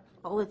inhaler?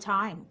 All the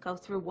time. Go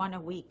through 1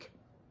 a week.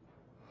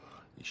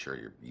 You sure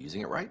you're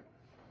using it right?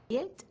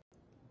 It?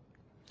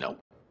 No.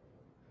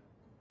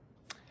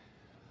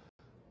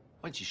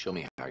 Why don't you show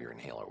me how your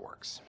inhaler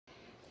works?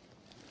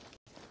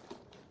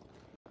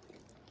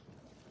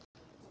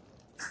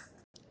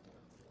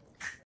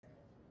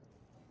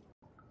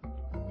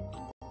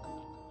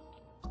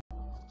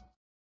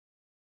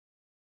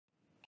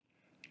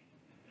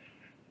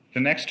 The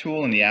next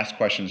tool in the Ask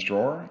Questions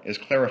drawer is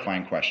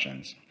clarifying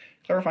questions.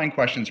 Clarifying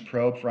questions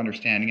probe for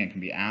understanding and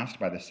can be asked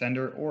by the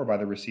sender or by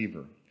the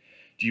receiver.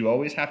 Do you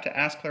always have to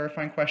ask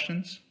clarifying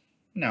questions?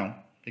 No,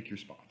 pick your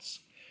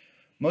spots.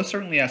 Most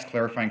certainly ask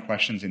clarifying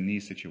questions in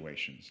these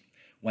situations: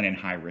 when in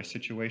high-risk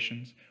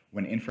situations,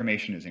 when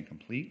information is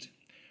incomplete,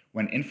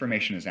 when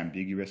information is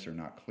ambiguous or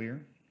not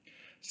clear.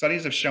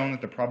 Studies have shown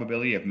that the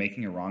probability of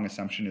making a wrong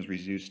assumption is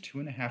reduced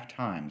 2.5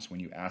 times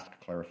when you ask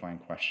clarifying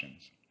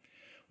questions.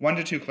 1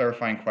 to 2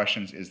 clarifying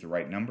questions is the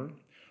right number.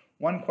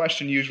 1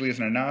 question usually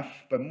isn't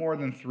enough, but more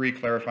than 3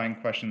 clarifying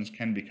questions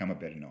can become a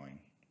bit annoying.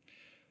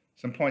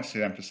 Some points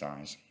to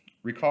emphasize.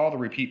 Recall the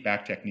repeat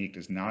back technique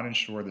does not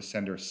ensure the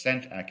sender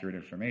sent accurate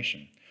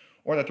information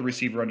or that the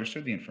receiver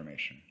understood the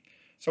information.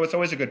 So it's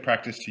always a good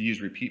practice to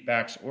use repeat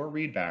backs or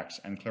read backs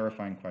and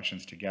clarifying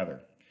questions together.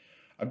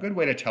 A good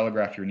way to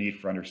telegraph your need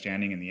for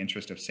understanding in the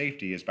interest of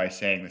safety is by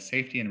saying the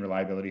safety and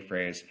reliability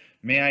phrase,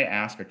 "May I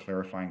ask a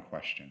clarifying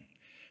question?"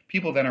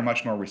 People then are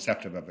much more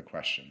receptive of the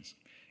questions.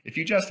 If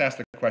you just ask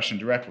the question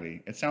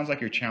directly, it sounds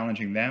like you're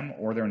challenging them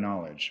or their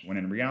knowledge, when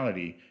in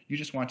reality, you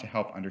just want to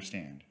help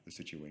understand the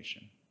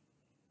situation.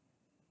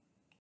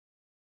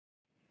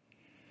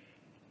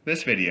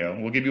 This video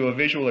will give you a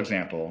visual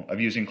example of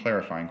using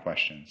clarifying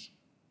questions.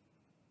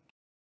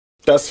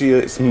 Das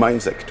hier ist mein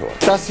Sektor.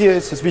 Das hier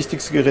ist das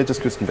wichtigste Gerät des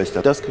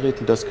Küstenwächters. Das Gerät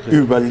und das Gerät.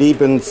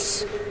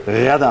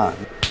 Überlebensradar.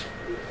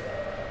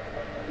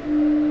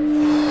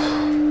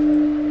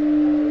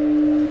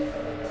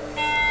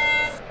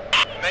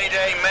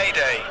 Mayday,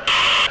 Mayday.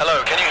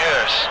 Hello, can you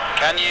hear us?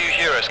 Can you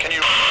hear us? Can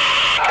you...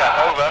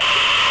 Over.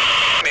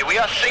 We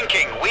are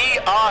sinking. We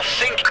are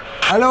sinking.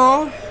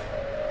 Hello?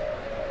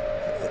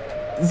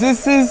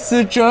 This is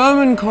the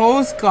German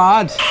Coast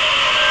Guard.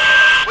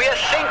 We are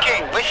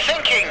sinking. We're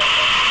sinking.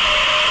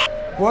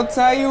 What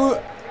are you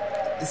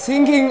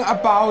thinking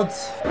about?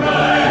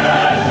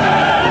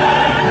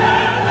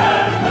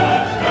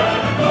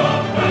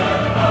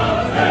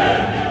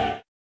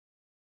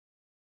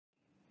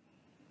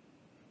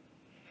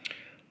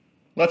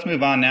 Let's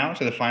move on now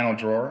to the final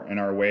drawer in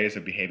our Ways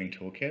of Behaving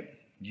toolkit.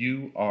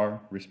 You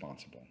are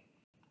responsible.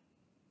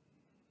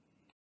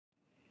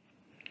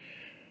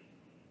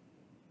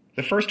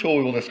 The first tool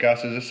we will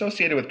discuss is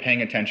associated with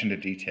paying attention to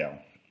detail.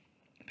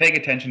 Paying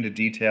attention to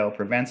detail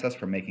prevents us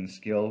from making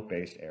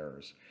skill-based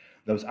errors,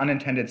 those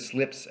unintended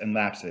slips and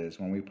lapses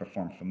when we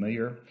perform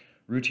familiar,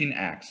 routine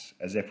acts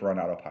as if we're on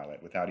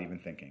autopilot without even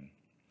thinking.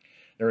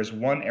 There is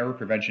one error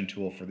prevention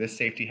tool for this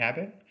safety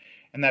habit,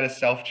 and that is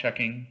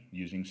self-checking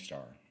using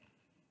STAR.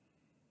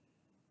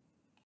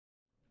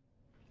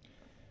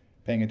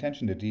 Paying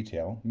attention to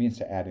detail means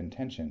to add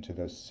intention to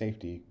those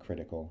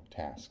safety-critical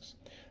tasks,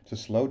 to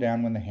slow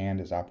down when the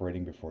hand is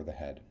operating before the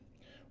head.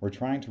 We're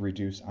trying to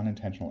reduce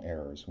unintentional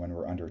errors when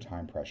we're under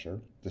time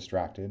pressure,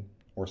 distracted,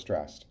 or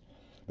stressed,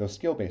 those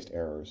skill-based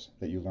errors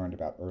that you learned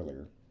about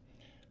earlier.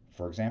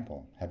 For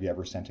example, have you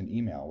ever sent an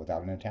email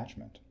without an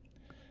attachment?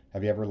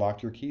 Have you ever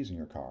locked your keys in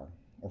your car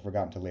or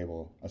forgotten to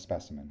label a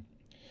specimen?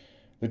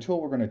 The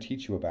tool we're going to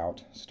teach you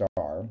about,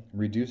 STAR,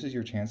 reduces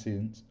your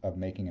chances of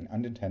making an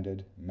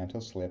unintended mental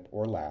slip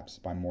or lapse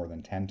by more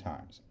than 10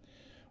 times.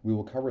 We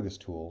will cover this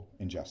tool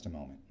in just a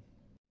moment.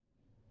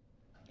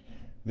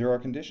 There are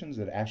conditions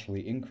that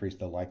actually increase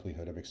the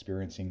likelihood of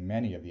experiencing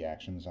many of the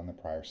actions on the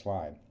prior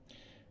slide.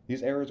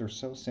 These errors are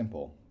so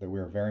simple that we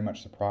are very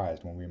much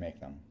surprised when we make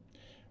them.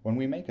 When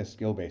we make a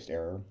skill-based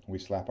error, we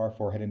slap our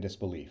forehead in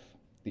disbelief,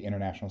 the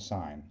international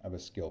sign of a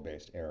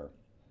skill-based error.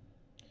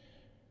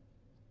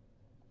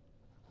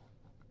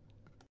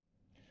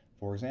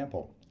 For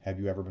example, have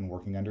you ever been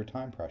working under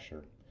time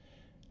pressure?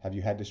 Have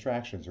you had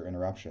distractions or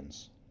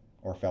interruptions,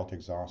 or felt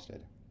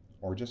exhausted,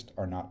 or just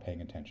are not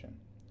paying attention?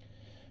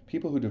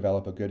 People who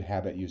develop a good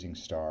habit using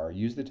STAR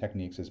use the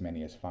techniques as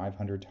many as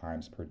 500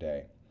 times per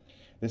day.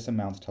 This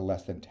amounts to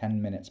less than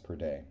 10 minutes per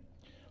day.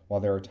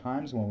 While there are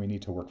times when we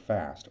need to work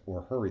fast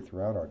or hurry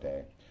throughout our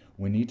day,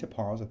 we need to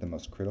pause at the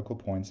most critical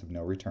points of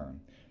no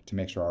return to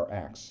make sure our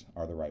acts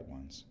are the right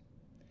ones.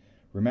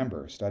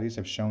 Remember, studies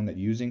have shown that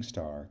using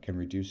STAR can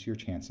reduce your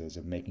chances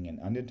of making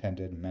an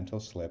unintended mental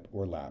slip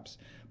or lapse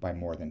by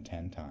more than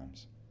 10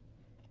 times.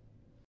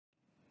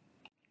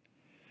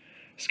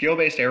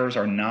 Skill-based errors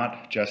are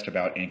not just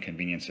about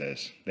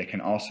inconveniences. They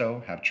can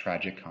also have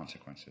tragic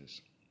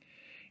consequences.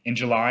 In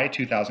July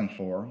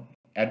 2004,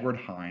 Edward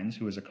Hines,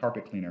 who was a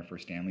carpet cleaner for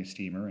Stanley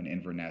Steamer in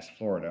Inverness,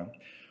 Florida,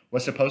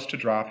 was supposed to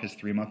drop his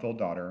 3-month-old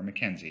daughter,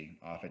 Mackenzie,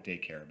 off at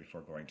daycare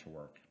before going to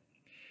work.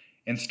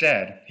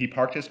 Instead, he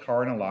parked his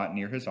car in a lot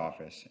near his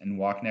office and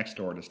walked next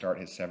door to start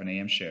his 7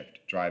 a.m. shift,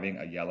 driving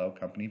a yellow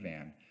company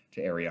van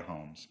to area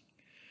homes.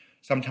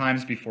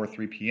 Sometimes before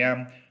 3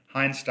 p.m.,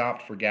 Hines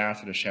stopped for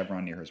gas at a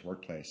Chevron near his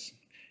workplace.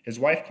 His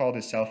wife called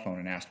his cell phone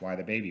and asked why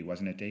the baby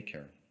wasn't at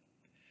daycare.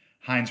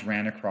 Hines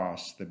ran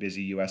across the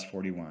busy US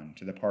 41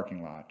 to the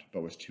parking lot,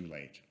 but was too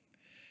late.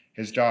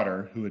 His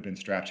daughter, who had been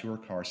strapped to her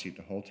car seat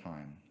the whole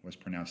time, was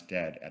pronounced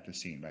dead at the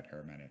scene by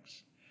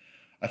paramedics.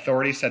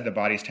 Authorities said the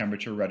body's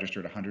temperature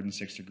registered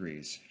 106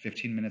 degrees,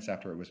 15 minutes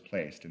after it was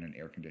placed in an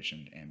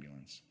air-conditioned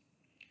ambulance.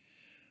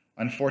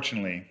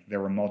 Unfortunately,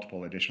 there were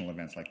multiple additional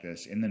events like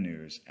this in the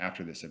news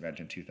after this event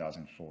in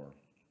 2004.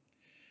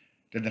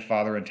 Did the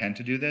father intend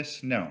to do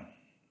this? No.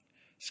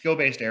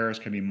 Skill-based errors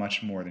can be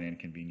much more than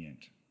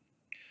inconvenient.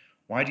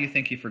 Why do you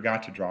think he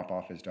forgot to drop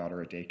off his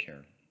daughter at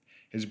daycare?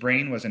 His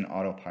brain was in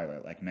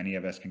autopilot, like many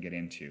of us can get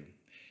into.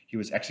 He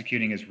was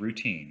executing his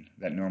routine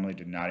that normally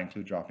did not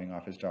include dropping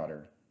off his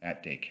daughter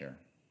at daycare.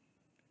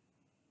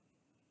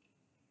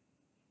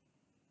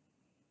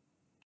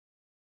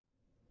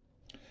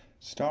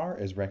 STAR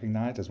is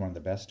recognized as one of the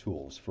best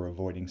tools for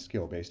avoiding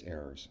skill-based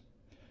errors.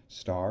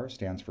 STAR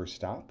stands for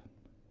Stop,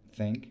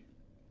 Think,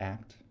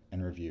 Act,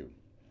 and Review.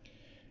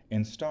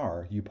 In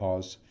STAR, you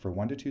pause for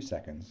 1 to 2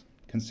 seconds,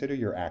 consider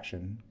your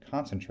action,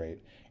 concentrate,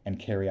 and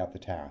carry out the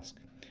task.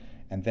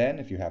 And then,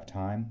 if you have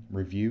time,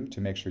 review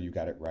to make sure you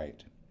got it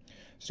right.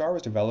 STAR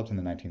was developed in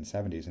the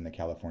 1970s in the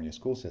California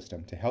school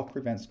system to help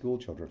prevent school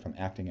children from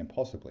acting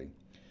impulsively.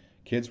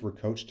 Kids were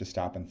coached to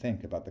stop and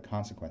think about the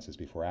consequences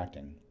before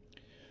acting.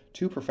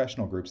 2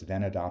 professional groups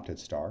then adopted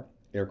STAR,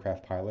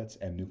 aircraft pilots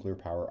and nuclear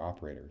power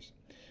operators.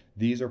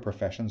 These are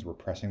professions where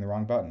pressing the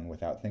wrong button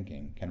without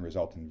thinking can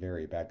result in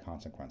very bad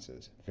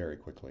consequences very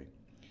quickly.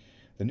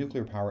 The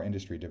nuclear power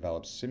industry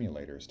develops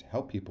simulators to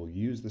help people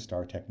use the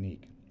STAR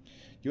technique.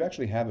 You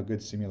actually have a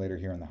good simulator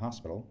here in the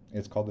hospital.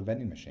 It's called the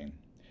vending machine.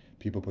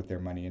 People put their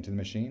money into the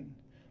machine,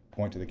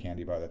 point to the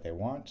candy bar that they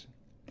want,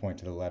 point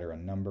to the letter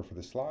and number for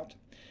the slot,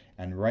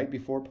 and right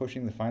before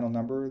pushing the final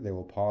number, they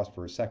will pause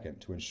for a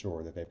second to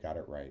ensure that they've got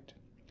it right.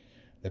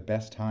 The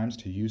best times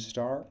to use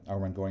STAR are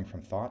when going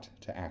from thought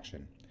to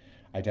action,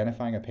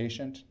 identifying a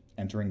patient,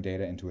 entering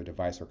data into a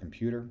device or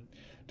computer,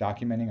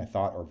 documenting a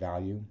thought or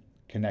value,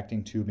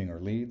 connecting tubing or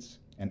leads,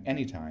 and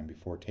any time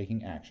before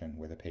taking action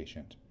with a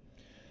patient.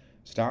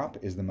 Stop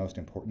is the most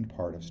important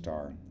part of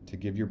STAR, to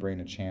give your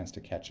brain a chance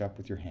to catch up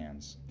with your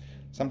hands.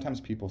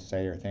 Sometimes people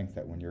say or think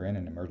that when you're in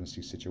an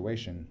emergency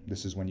situation,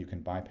 this is when you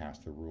can bypass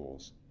the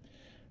rules.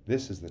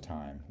 This is the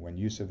time when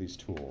use of these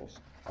tools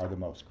are the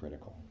most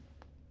critical.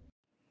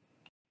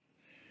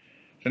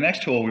 The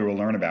next tool we will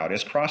learn about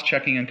is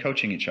cross-checking and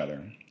coaching each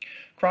other.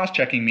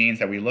 Cross-checking means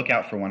that we look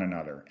out for one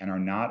another and are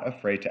not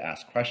afraid to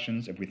ask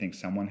questions if we think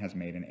someone has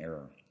made an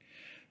error.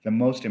 The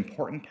most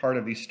important part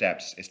of these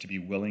steps is to be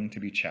willing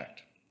to be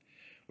checked,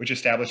 which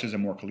establishes a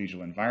more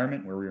collegial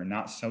environment where we are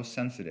not so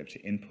sensitive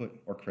to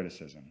input or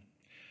criticism.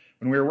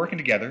 When we are working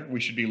together, we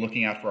should be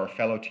looking out for our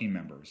fellow team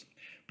members.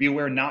 Be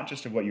aware not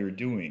just of what you're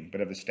doing,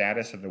 but of the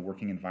status of the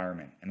working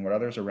environment and what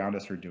others around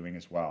us are doing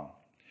as well.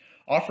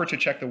 Offer to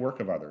check the work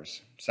of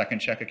others, second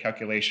check a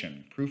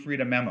calculation,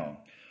 proofread a memo,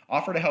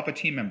 offer to help a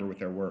team member with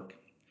their work.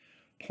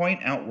 Point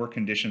out work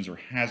conditions or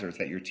hazards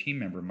that your team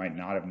member might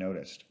not have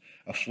noticed,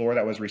 a floor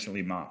that was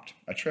recently mopped,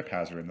 a trip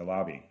hazard in the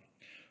lobby.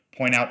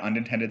 Point out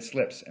unintended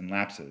slips and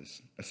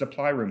lapses, a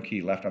supply room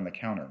key left on the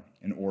counter,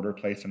 an order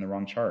placed in the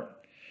wrong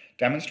chart.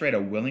 Demonstrate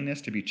a willingness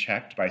to be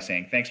checked by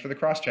saying, "Thanks for the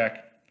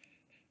cross-check."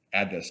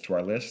 Add this to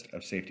our list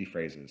of safety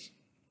phrases.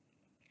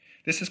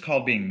 This is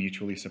called being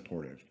mutually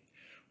supportive.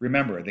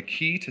 Remember, the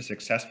key to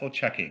successful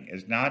checking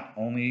is not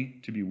only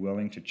to be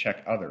willing to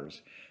check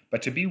others,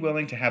 but to be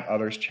willing to have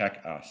others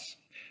check us.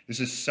 This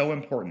is so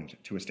important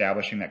to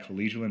establishing that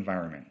collegial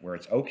environment where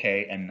it's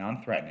okay and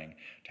non-threatening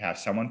to have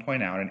someone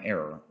point out an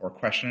error or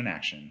question an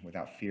action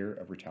without fear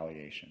of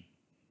retaliation.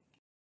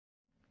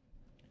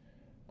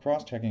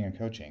 Cross-checking and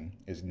coaching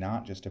is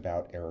not just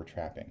about error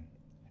trapping.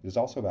 It is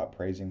also about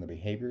praising the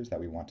behaviors that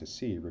we want to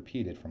see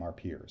repeated from our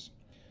peers.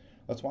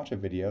 Let's watch a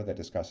video that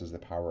discusses the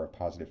power of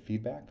positive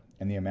feedback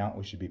and the amount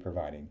we should be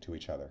providing to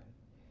each other.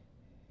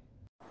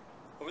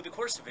 Over the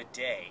course of a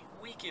day,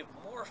 we give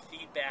more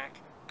feedback,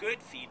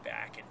 good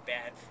feedback and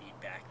bad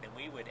feedback, than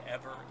we would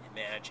ever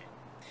imagine.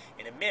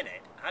 In a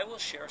minute, I will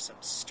share some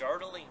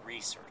startling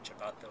research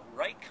about the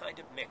right kind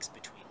of mix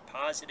between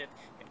positive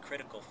and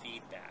critical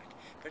feedback.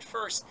 But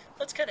first,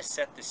 let's kind of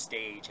set the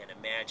stage and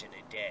imagine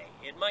a day.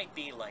 It might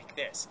be like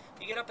this.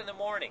 You get up in the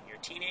morning, your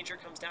teenager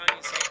comes down and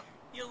you say,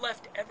 "You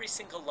left every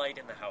single light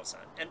in the house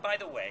on. And by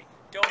the way,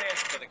 don't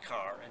ask for the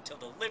car until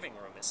the living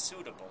room is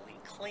suitably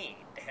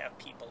clean to have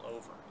people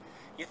over."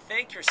 You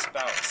thank your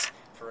spouse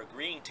for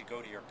agreeing to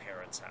go to your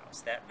parents'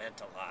 house. That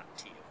meant a lot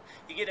to you.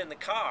 You get in the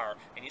car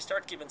and you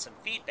start giving some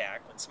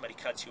feedback when somebody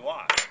cuts you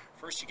off.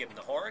 First you give them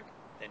the horn,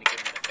 then you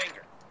give them the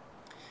finger.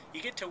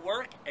 You get to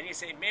work and you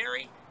say,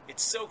 "Mary,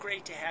 it's so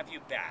great to have you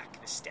back.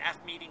 The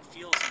staff meeting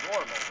feels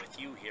normal with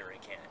you here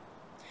again."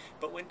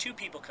 But when 2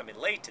 people come in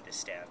late to the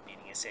staff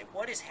meeting, you say,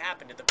 "What has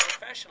happened to the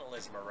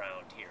professionalism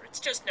around here? It's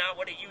just not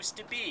what it used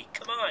to be.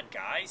 Come on,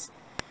 guys."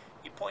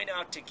 You point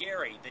out to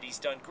Gary that he's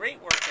done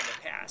great work in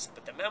the past,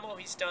 but the memo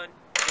he's done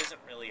isn't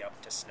really up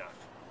to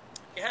snuff.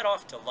 You head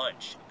off to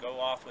lunch,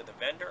 go off with a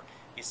vendor,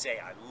 you say,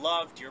 "I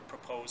loved your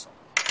proposal.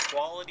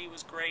 Quality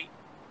was great,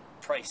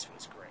 price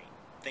was great,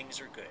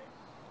 things are good."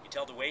 You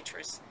tell the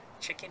waitress,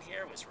 "Chicken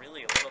here was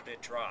really a little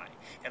bit dry."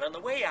 And on the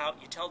way out,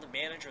 you tell the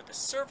manager the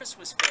service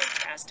was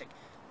fantastic,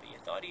 but you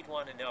thought he'd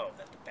want to know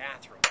that the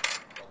bathroom was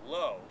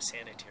below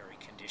sanitary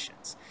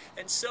conditions.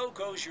 And so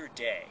goes your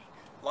day.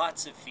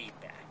 Lots of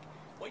feedback.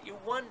 What you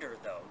wonder,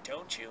 though,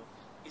 don't you,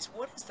 is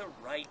what is the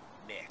right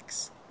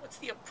mix? What's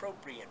the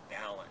appropriate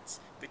balance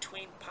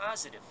between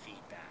positive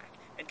feedback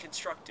and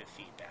constructive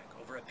feedback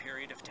over a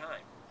period of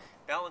time?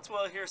 Balance,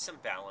 well, here's some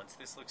balance.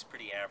 This looks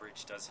pretty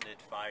average, doesn't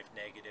it? 5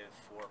 negative,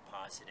 4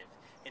 positive.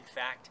 In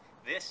fact,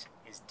 this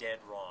is dead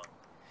wrong.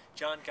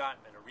 John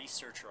Gottman, a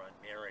researcher on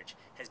marriage,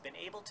 has been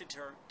able to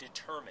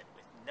determine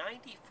with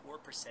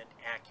 94%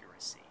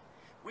 accuracy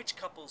which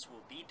couples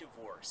will be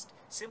divorced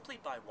simply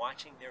by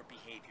watching their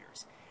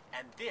behaviors.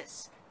 And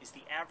this is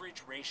the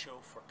average ratio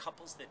for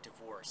couples that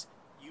divorce,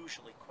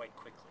 usually quite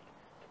quickly.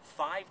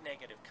 5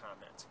 negative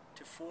comments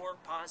to 4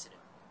 positive.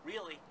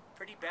 Really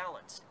pretty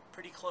balanced,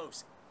 pretty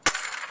close,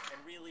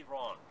 and really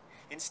wrong.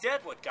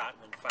 Instead, what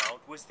Gottman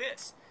found was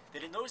this,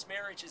 that in those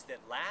marriages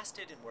that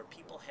lasted and where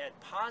people had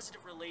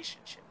positive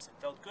relationships and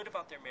felt good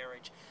about their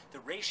marriage, the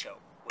ratio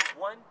was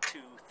 1, 2,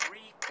 3,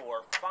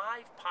 4,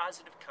 5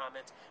 positive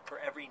comments for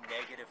every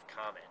negative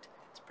comment.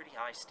 It's a pretty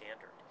high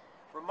standard.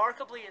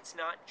 Remarkably, it's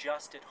not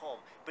just at home,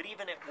 but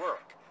even at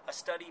work. A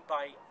study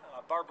by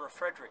Barbara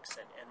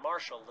Fredrickson and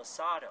Marshall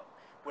Lasado,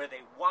 where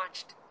they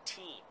watched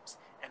teams,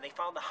 and they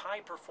found the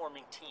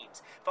high-performing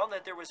teams, found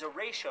that there was a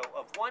ratio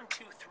of 1,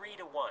 2, 3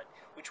 to 1,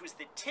 which was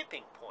the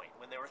tipping point.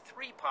 When there were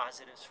 3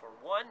 positives for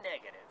 1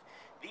 negative,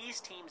 these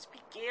teams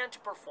began to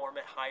perform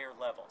at higher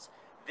levels.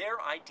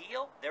 Their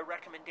ideal, their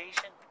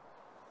recommendation,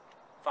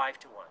 5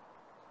 to 1.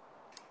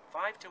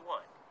 5 to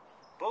 1,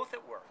 both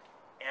at work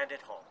and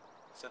at home.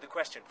 So the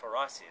question for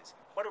us is,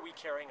 what are we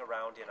carrying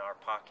around in our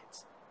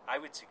pockets? I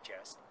would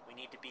suggest we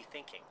need to be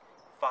thinking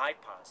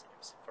 5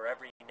 positives for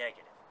every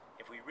negative.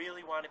 If we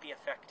really want to be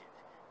effective,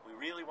 we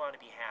really want to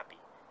be happy,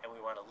 and we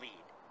want to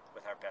lead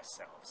with our best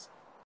selves.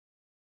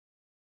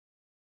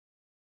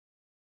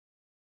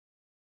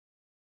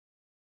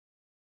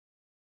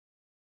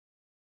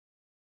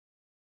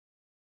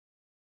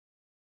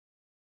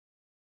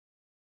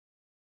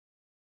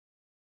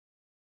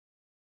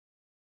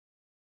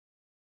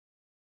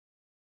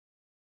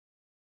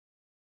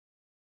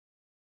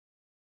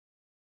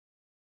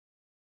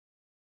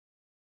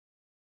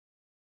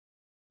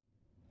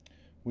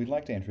 We'd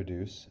like to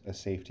introduce a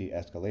safety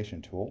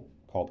escalation tool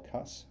called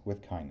Cuss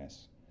with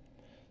Kindness.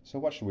 So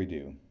what should we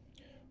do?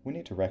 We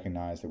need to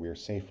recognize that we are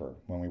safer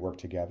when we work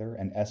together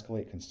and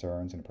escalate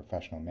concerns in a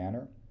professional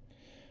manner.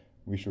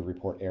 We should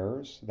report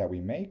errors that we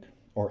make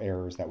or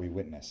errors that we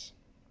witness.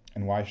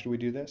 And why should we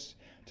do this?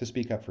 To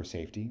speak up for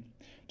safety,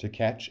 to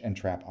catch and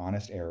trap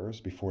honest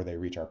errors before they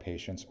reach our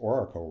patients or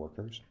our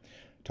coworkers,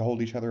 to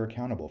hold each other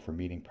accountable for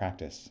meeting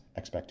practice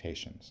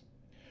expectations.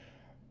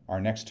 Our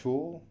next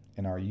tool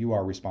in our You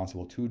Are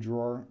Responsible To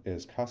drawer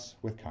is Cuss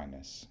with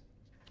Kindness.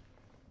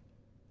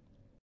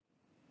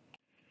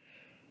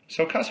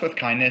 So Cuss with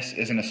Kindness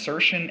is an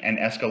assertion and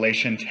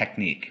escalation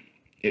technique.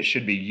 It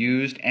should be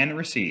used and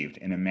received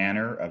in a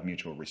manner of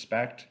mutual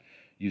respect,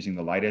 using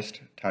the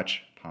lightest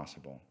touch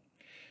possible.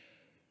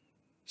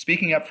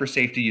 Speaking up for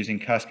safety using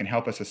Cuss can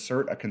help us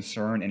assert a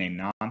concern in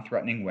a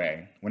non-threatening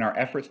way when our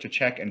efforts to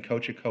check and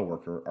coach a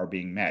coworker are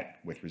being met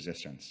with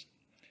resistance.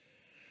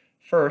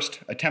 First,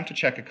 attempt to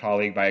check a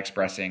colleague by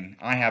expressing,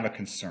 "I have a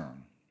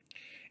concern."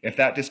 If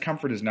that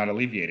discomfort is not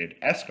alleviated,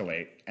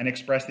 escalate and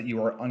express that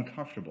you are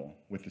uncomfortable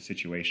with the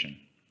situation.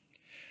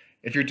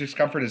 If your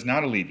discomfort is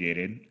not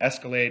alleviated,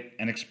 escalate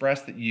and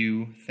express that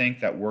you think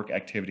that work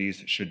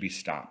activities should be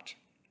stopped.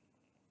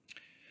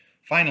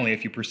 Finally,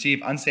 if you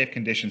perceive unsafe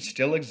conditions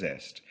still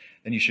exist,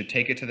 then you should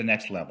take it to the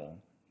next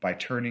level by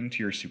turning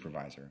to your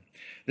supervisor.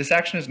 This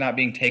action is not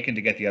being taken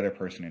to get the other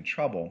person in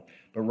trouble,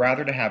 but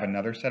rather to have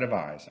another set of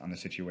eyes on the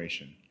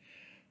situation.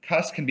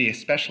 Cuss can be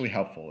especially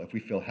helpful if we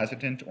feel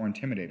hesitant or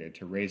intimidated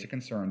to raise a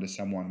concern to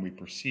someone we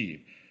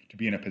perceive to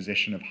be in a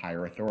position of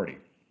higher authority.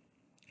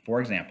 For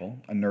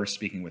example, a nurse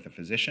speaking with a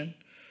physician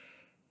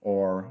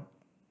or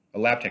a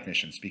lab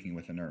technician speaking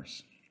with a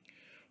nurse.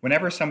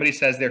 Whenever somebody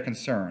says they're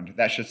concerned,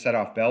 that should set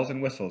off bells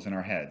and whistles in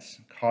our heads,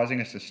 causing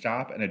us to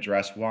stop and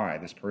address why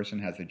this person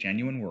has a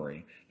genuine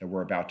worry that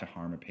we're about to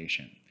harm a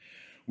patient.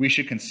 We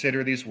should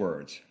consider these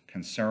words,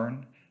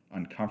 concern,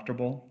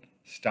 uncomfortable,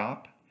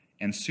 stop,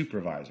 and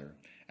supervisor,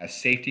 as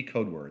safety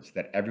code words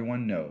that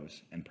everyone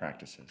knows and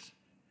practices.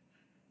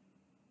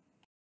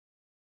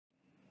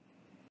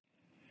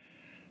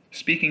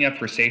 Speaking up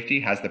for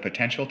safety has the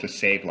potential to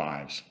save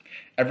lives.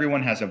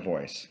 Everyone has a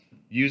voice.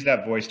 Use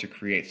that voice to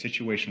create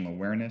situational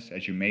awareness,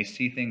 as you may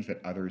see things that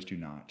others do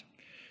not.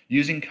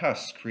 Using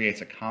Cuss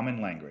creates a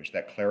common language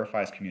that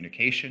clarifies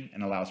communication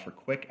and allows for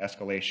quick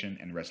escalation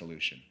and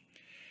resolution.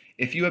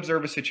 If you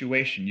observe a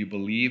situation you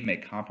believe may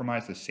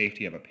compromise the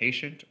safety of a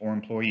patient or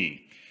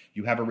employee,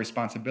 you have a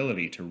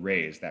responsibility to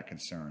raise that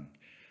concern.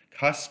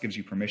 Cuss gives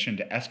you permission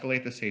to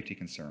escalate the safety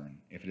concern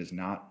if it is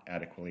not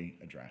adequately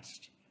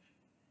addressed.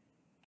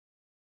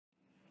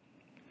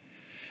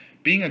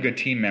 Being a good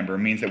team member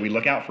means that we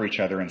look out for each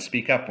other and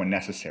speak up when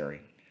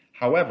necessary.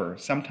 However,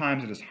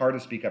 sometimes it is hard to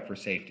speak up for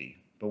safety.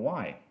 But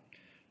why?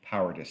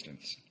 Power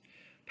distance.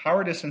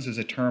 Power distance is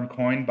a term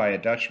coined by a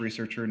Dutch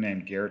researcher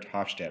named Gerrit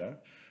Hofstede,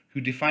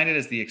 who defined it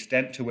as the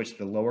extent to which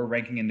the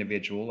lower-ranking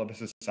individual of a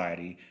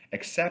society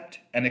accept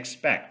and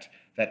expect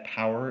that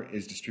power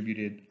is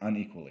distributed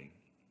unequally.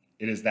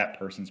 It is that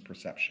person's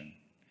perception.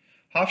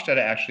 Hofstede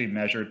actually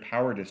measured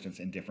power distance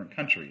in different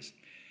countries.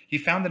 He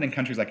found that in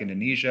countries like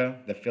Indonesia,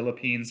 the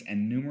Philippines,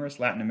 and numerous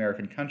Latin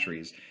American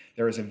countries,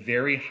 there is a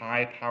very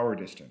high power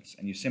distance,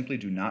 and you simply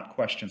do not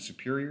question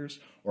superiors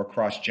or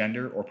cross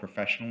gender or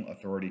professional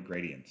authority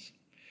gradients.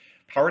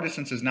 Power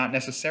distance is not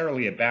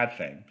necessarily a bad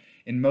thing.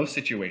 In most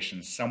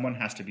situations, someone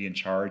has to be in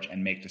charge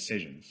and make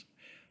decisions.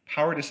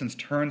 Power distance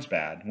turns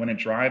bad when it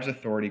drives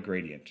authority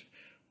gradient,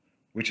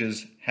 which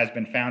has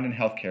been found in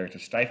healthcare to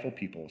stifle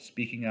people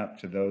speaking up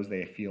to those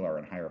they feel are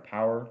in higher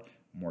power,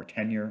 more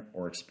tenure,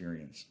 or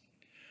experience.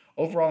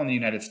 Overall in the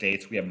United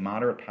States, we have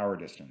moderate power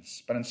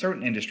distance, but in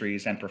certain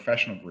industries and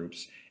professional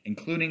groups,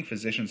 including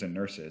physicians and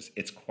nurses,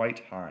 it's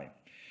quite high.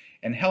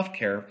 In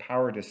healthcare,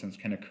 power distance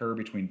can occur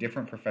between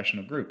different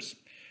professional groups,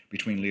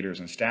 between leaders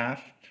and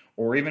staff,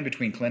 or even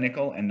between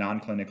clinical and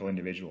non-clinical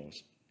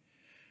individuals.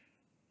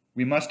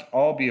 We must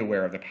all be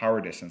aware of the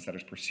power distance that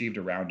is perceived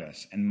around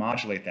us and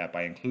modulate that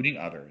by including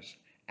others,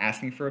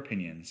 asking for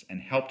opinions,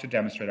 and help to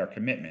demonstrate our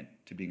commitment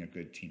to being a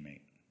good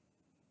teammate.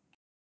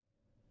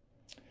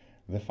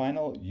 The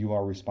final You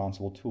Are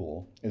Responsible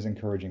tool is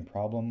encouraging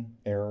problem,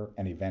 error,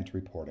 and event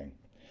reporting.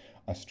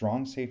 A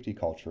strong safety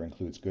culture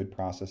includes good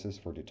processes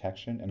for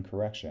detection and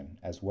correction,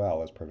 as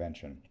well as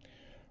prevention.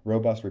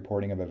 Robust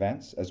reporting of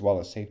events, as well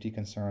as safety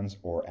concerns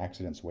or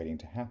accidents waiting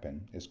to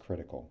happen, is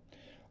critical.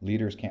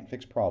 Leaders can't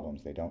fix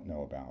problems they don't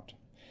know about.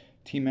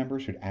 Team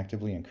members should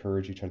actively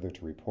encourage each other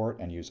to report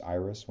and use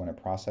IRIS when a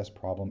process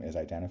problem is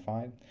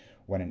identified,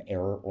 when an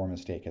error or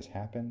mistake has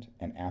happened,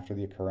 and after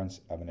the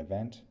occurrence of an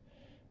event.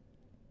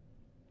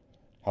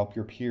 Help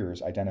your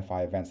peers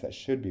identify events that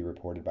should be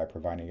reported by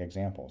providing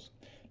examples.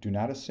 Do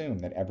not assume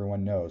that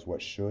everyone knows what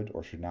should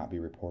or should not be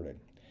reported.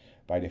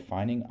 By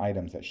defining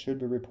items that should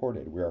be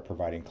reported, we are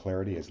providing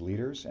clarity as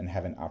leaders and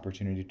have an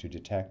opportunity to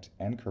detect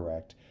and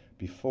correct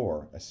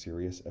before a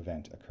serious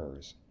event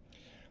occurs.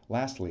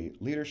 Lastly,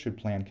 leaders should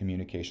plan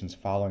communications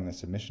following the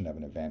submission of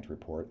an event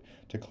report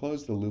to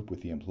close the loop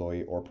with the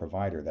employee or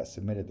provider that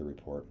submitted the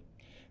report.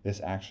 This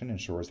action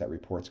ensures that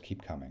reports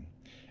keep coming.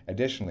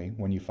 Additionally,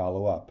 when you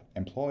follow up,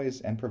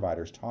 employees and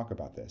providers talk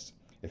about this.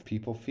 If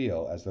people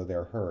feel as though they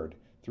are heard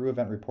through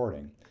event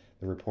reporting,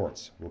 the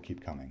reports will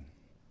keep coming.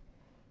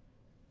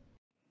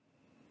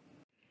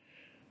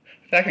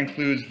 That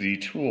concludes the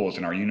tools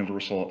in our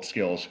Universal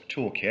Skills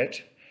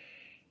Toolkit.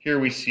 Here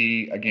we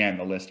see, again,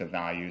 the list of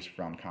values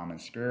from Common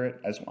Spirit,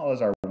 as well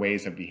as our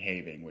ways of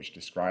behaving, which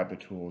describe the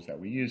tools that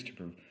we use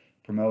to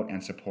promote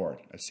and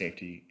support a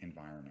safety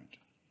environment.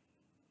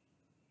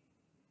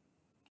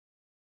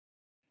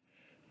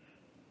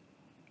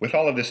 With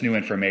all of this new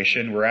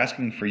information, we're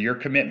asking for your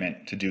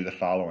commitment to do the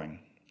following.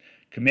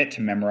 Commit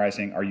to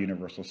memorizing our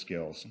universal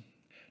skills.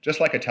 Just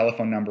like a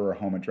telephone number or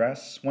home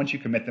address, once you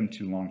commit them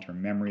to long-term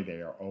memory,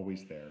 they are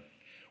always there.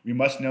 We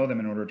must know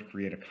them in order to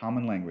create a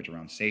common language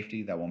around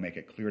safety that will make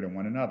it clear to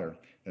one another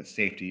that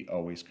safety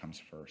always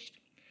comes first.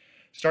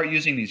 Start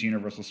using these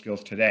universal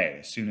skills today,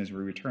 as soon as we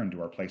return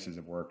to our places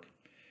of work.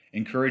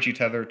 Encourage each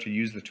other to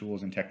use the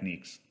tools and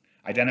techniques.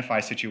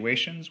 Identify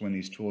situations when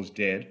these tools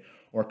did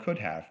or could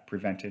have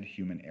prevented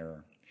human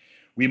error.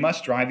 We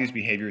must drive these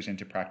behaviors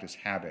into practice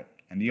habit,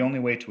 and the only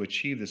way to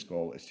achieve this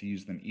goal is to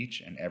use them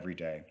each and every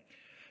day.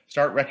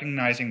 Start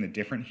recognizing the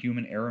different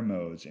human error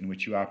modes in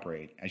which you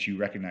operate as you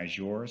recognize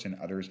yours and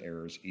others'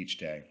 errors each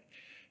day.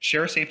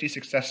 Share safety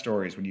success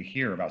stories when you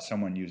hear about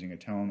someone using a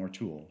tone or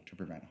tool to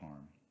prevent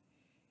harm.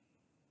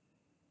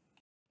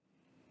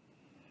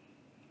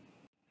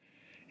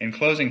 In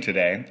closing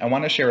today, I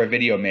want to share a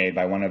video made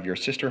by one of your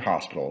sister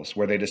hospitals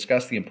where they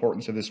discuss the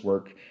importance of this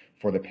work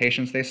for the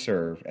patients they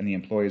serve and the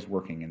employees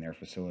working in their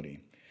facility.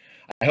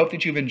 I hope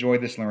that you've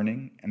enjoyed this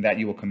learning and that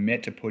you will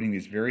commit to putting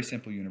these very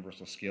simple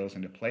universal skills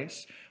into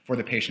place for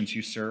the patients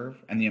you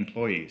serve and the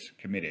employees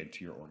committed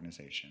to your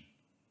organization.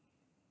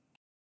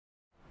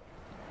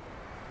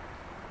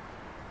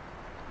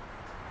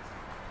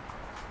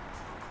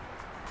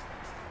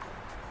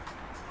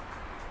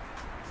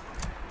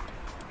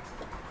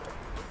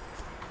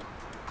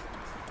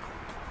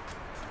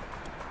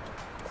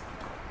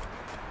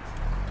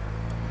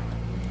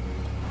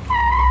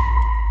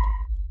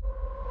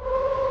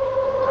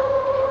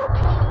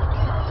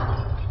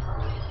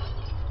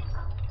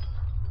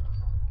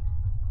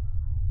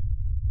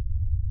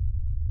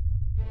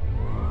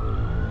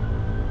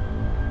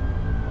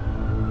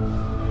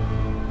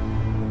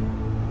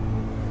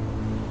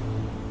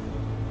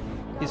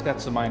 He's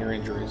got some minor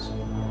injuries.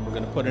 We're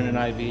going to put in an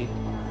IV,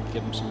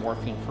 give him some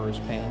morphine for his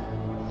pain.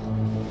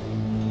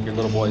 Your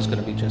little boy's going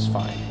to be just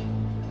fine.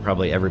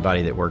 Probably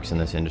everybody that works in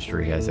this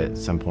industry has at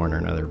some point or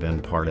another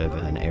been part of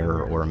an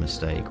error or a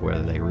mistake,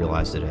 whether they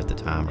realized it at the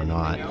time or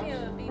not.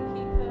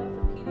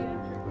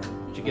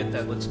 Did you get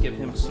that? Let's give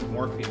him some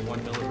morphine,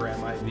 1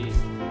 milligram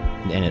IV.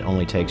 And it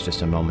only takes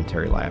just a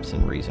momentary lapse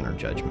in reason or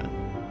judgment.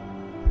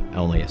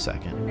 Only a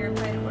second.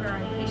 Verified order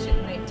on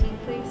patient 19,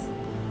 please.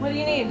 What do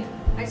you need?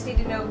 I just need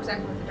to know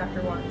exactly what the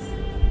doctor wants.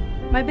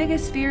 My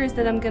biggest fear is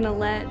that I'm going to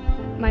let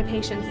my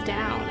patients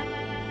down.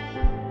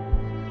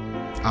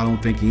 I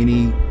don't think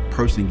any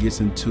person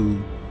gets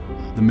into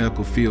the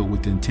medical field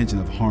with the intention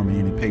of harming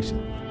any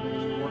patient.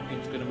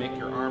 Morphine's going to make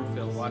your arm heart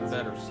feel a lot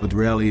better. But the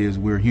reality is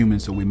we're human,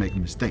 so we make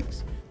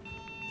mistakes.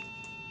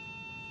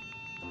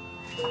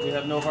 You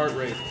have no heart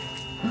rate.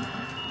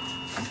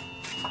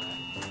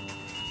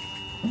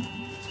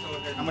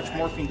 How much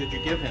morphine did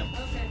you give him?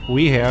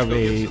 We have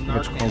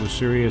what's called a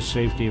serious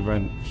safety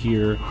event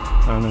here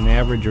on an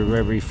average of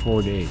every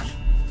 4 days.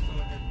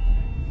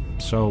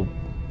 So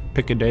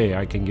pick a day,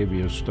 I can give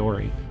you a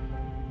story.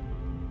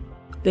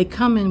 They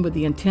come in with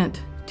the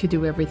intent to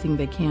do everything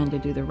they can to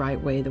do the right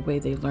way, the way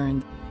they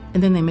learned,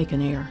 and then they make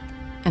an error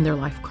and their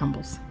life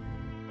crumbles.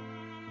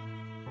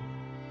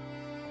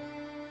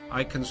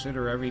 I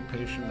consider every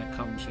patient that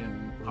comes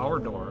in our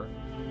door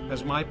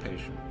as my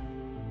patient.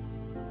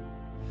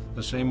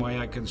 The same way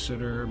I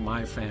consider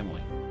my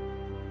family.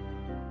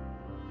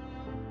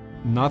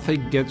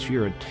 Nothing gets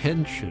your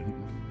attention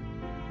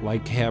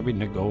like having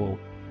to go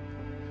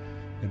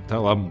and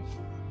tell them,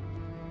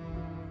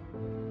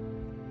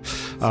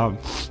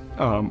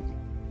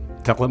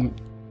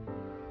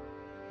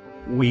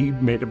 we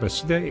made a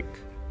mistake.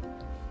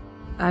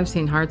 I've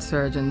seen heart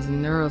surgeons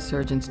and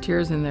neurosurgeons,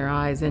 tears in their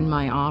eyes in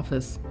my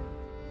office.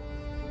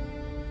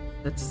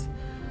 It's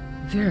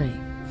very,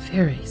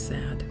 very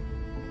sad.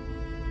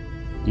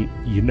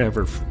 You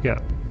never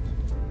forget.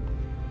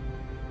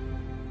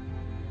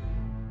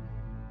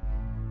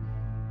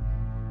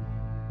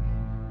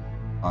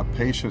 Our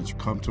patients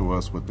come to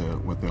us with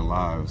their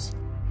lives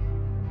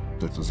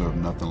that deserve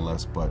nothing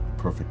less but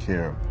perfect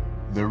care.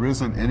 There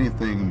isn't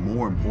anything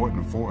more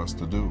important for us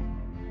to do.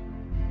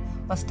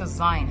 Let's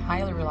design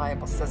highly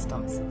reliable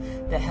systems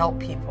that help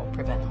people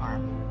prevent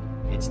harm.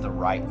 It's the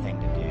right thing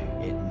to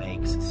do. It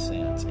makes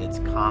sense. It's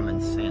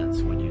common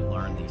sense when you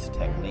learn these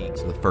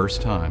techniques. For the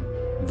first time,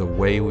 the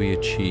way we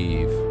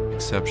achieve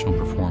exceptional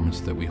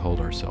performance that we hold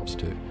ourselves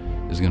to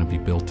is going to be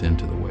built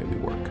into the way we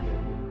work.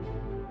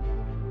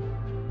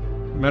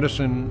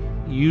 Medicine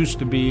used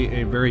to be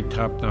a very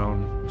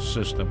top-down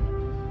system.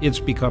 It's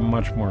become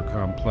much more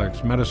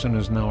complex. Medicine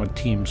is now a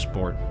team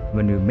sport.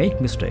 When you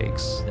make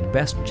mistakes, the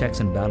best checks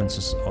and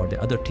balances are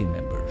the other team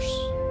members.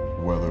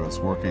 Whether it's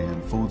working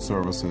in food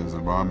services,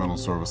 environmental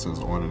services,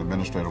 or in an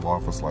administrative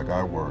office like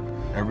I work,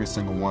 every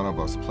single one of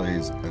us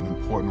plays an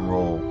important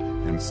role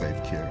in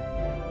safe care.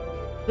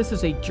 This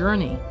is a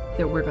journey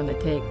that we're going to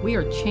take. We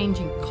are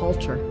changing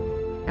culture,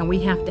 and we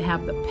have to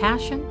have the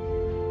passion,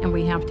 and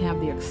we have to have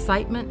the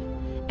excitement,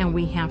 and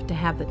we have to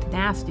have the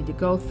tenacity to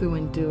go through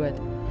and do it,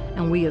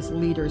 and we as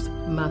leaders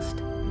must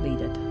lead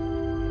it.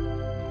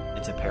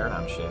 It's a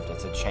paradigm shift.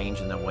 It's a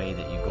change in the way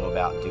that you go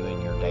about doing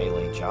your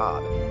daily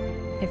job.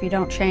 If you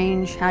don't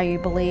change how you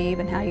believe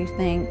and how you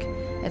think,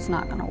 it's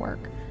not going to work.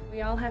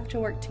 We all have to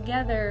work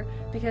together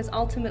because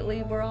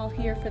ultimately we're all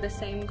here for the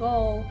same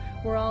goal.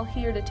 We're all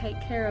here to take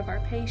care of our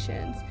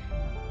patients.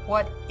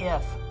 What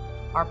if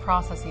our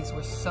processes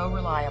were so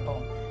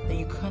reliable that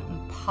you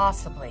couldn't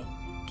possibly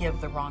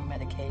give the wrong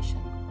medication?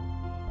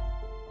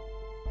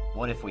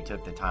 What if we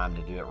took the time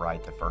to do it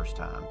right the first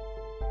time?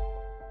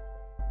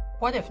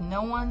 What if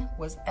no one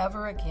was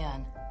ever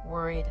again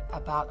worried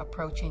about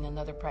approaching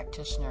another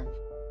practitioner?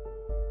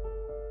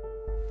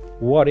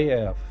 What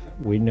if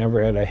we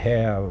never had to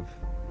have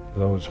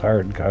those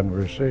hard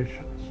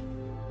conversations?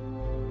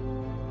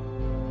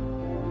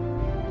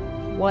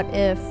 What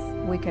if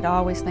we could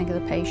always think of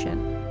the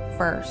patient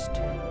first?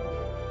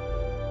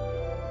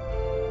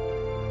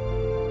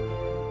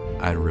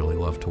 I'd really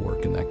love to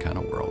work in that kind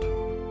of world.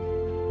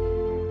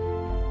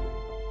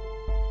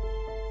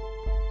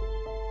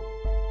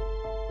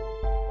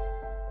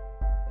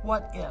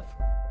 What if?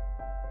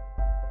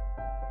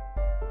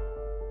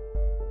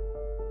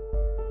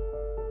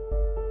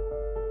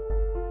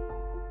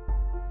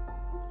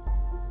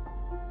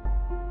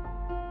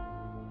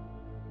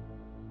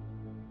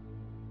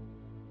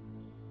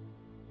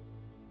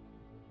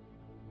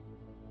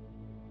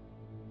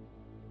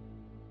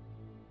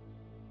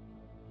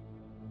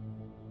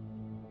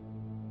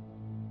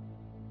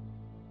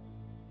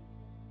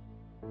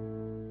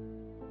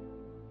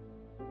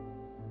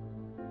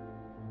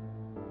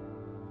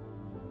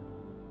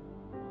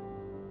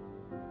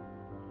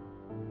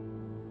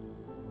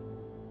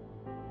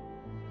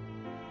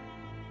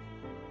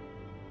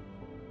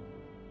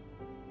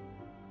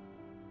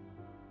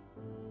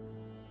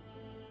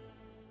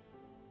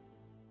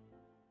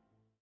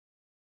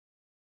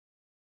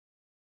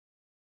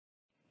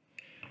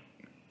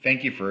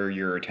 Thank you for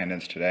your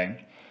attendance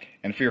today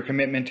and for your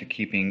commitment to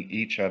keeping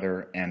each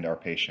other and our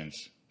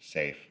patients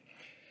safe.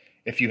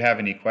 If you have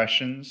any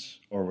questions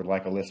or would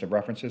like a list of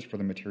references for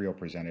the material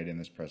presented in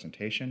this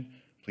presentation,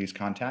 please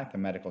contact the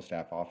medical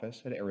staff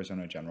office at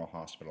Arizona General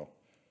Hospital.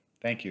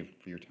 Thank you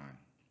for your time.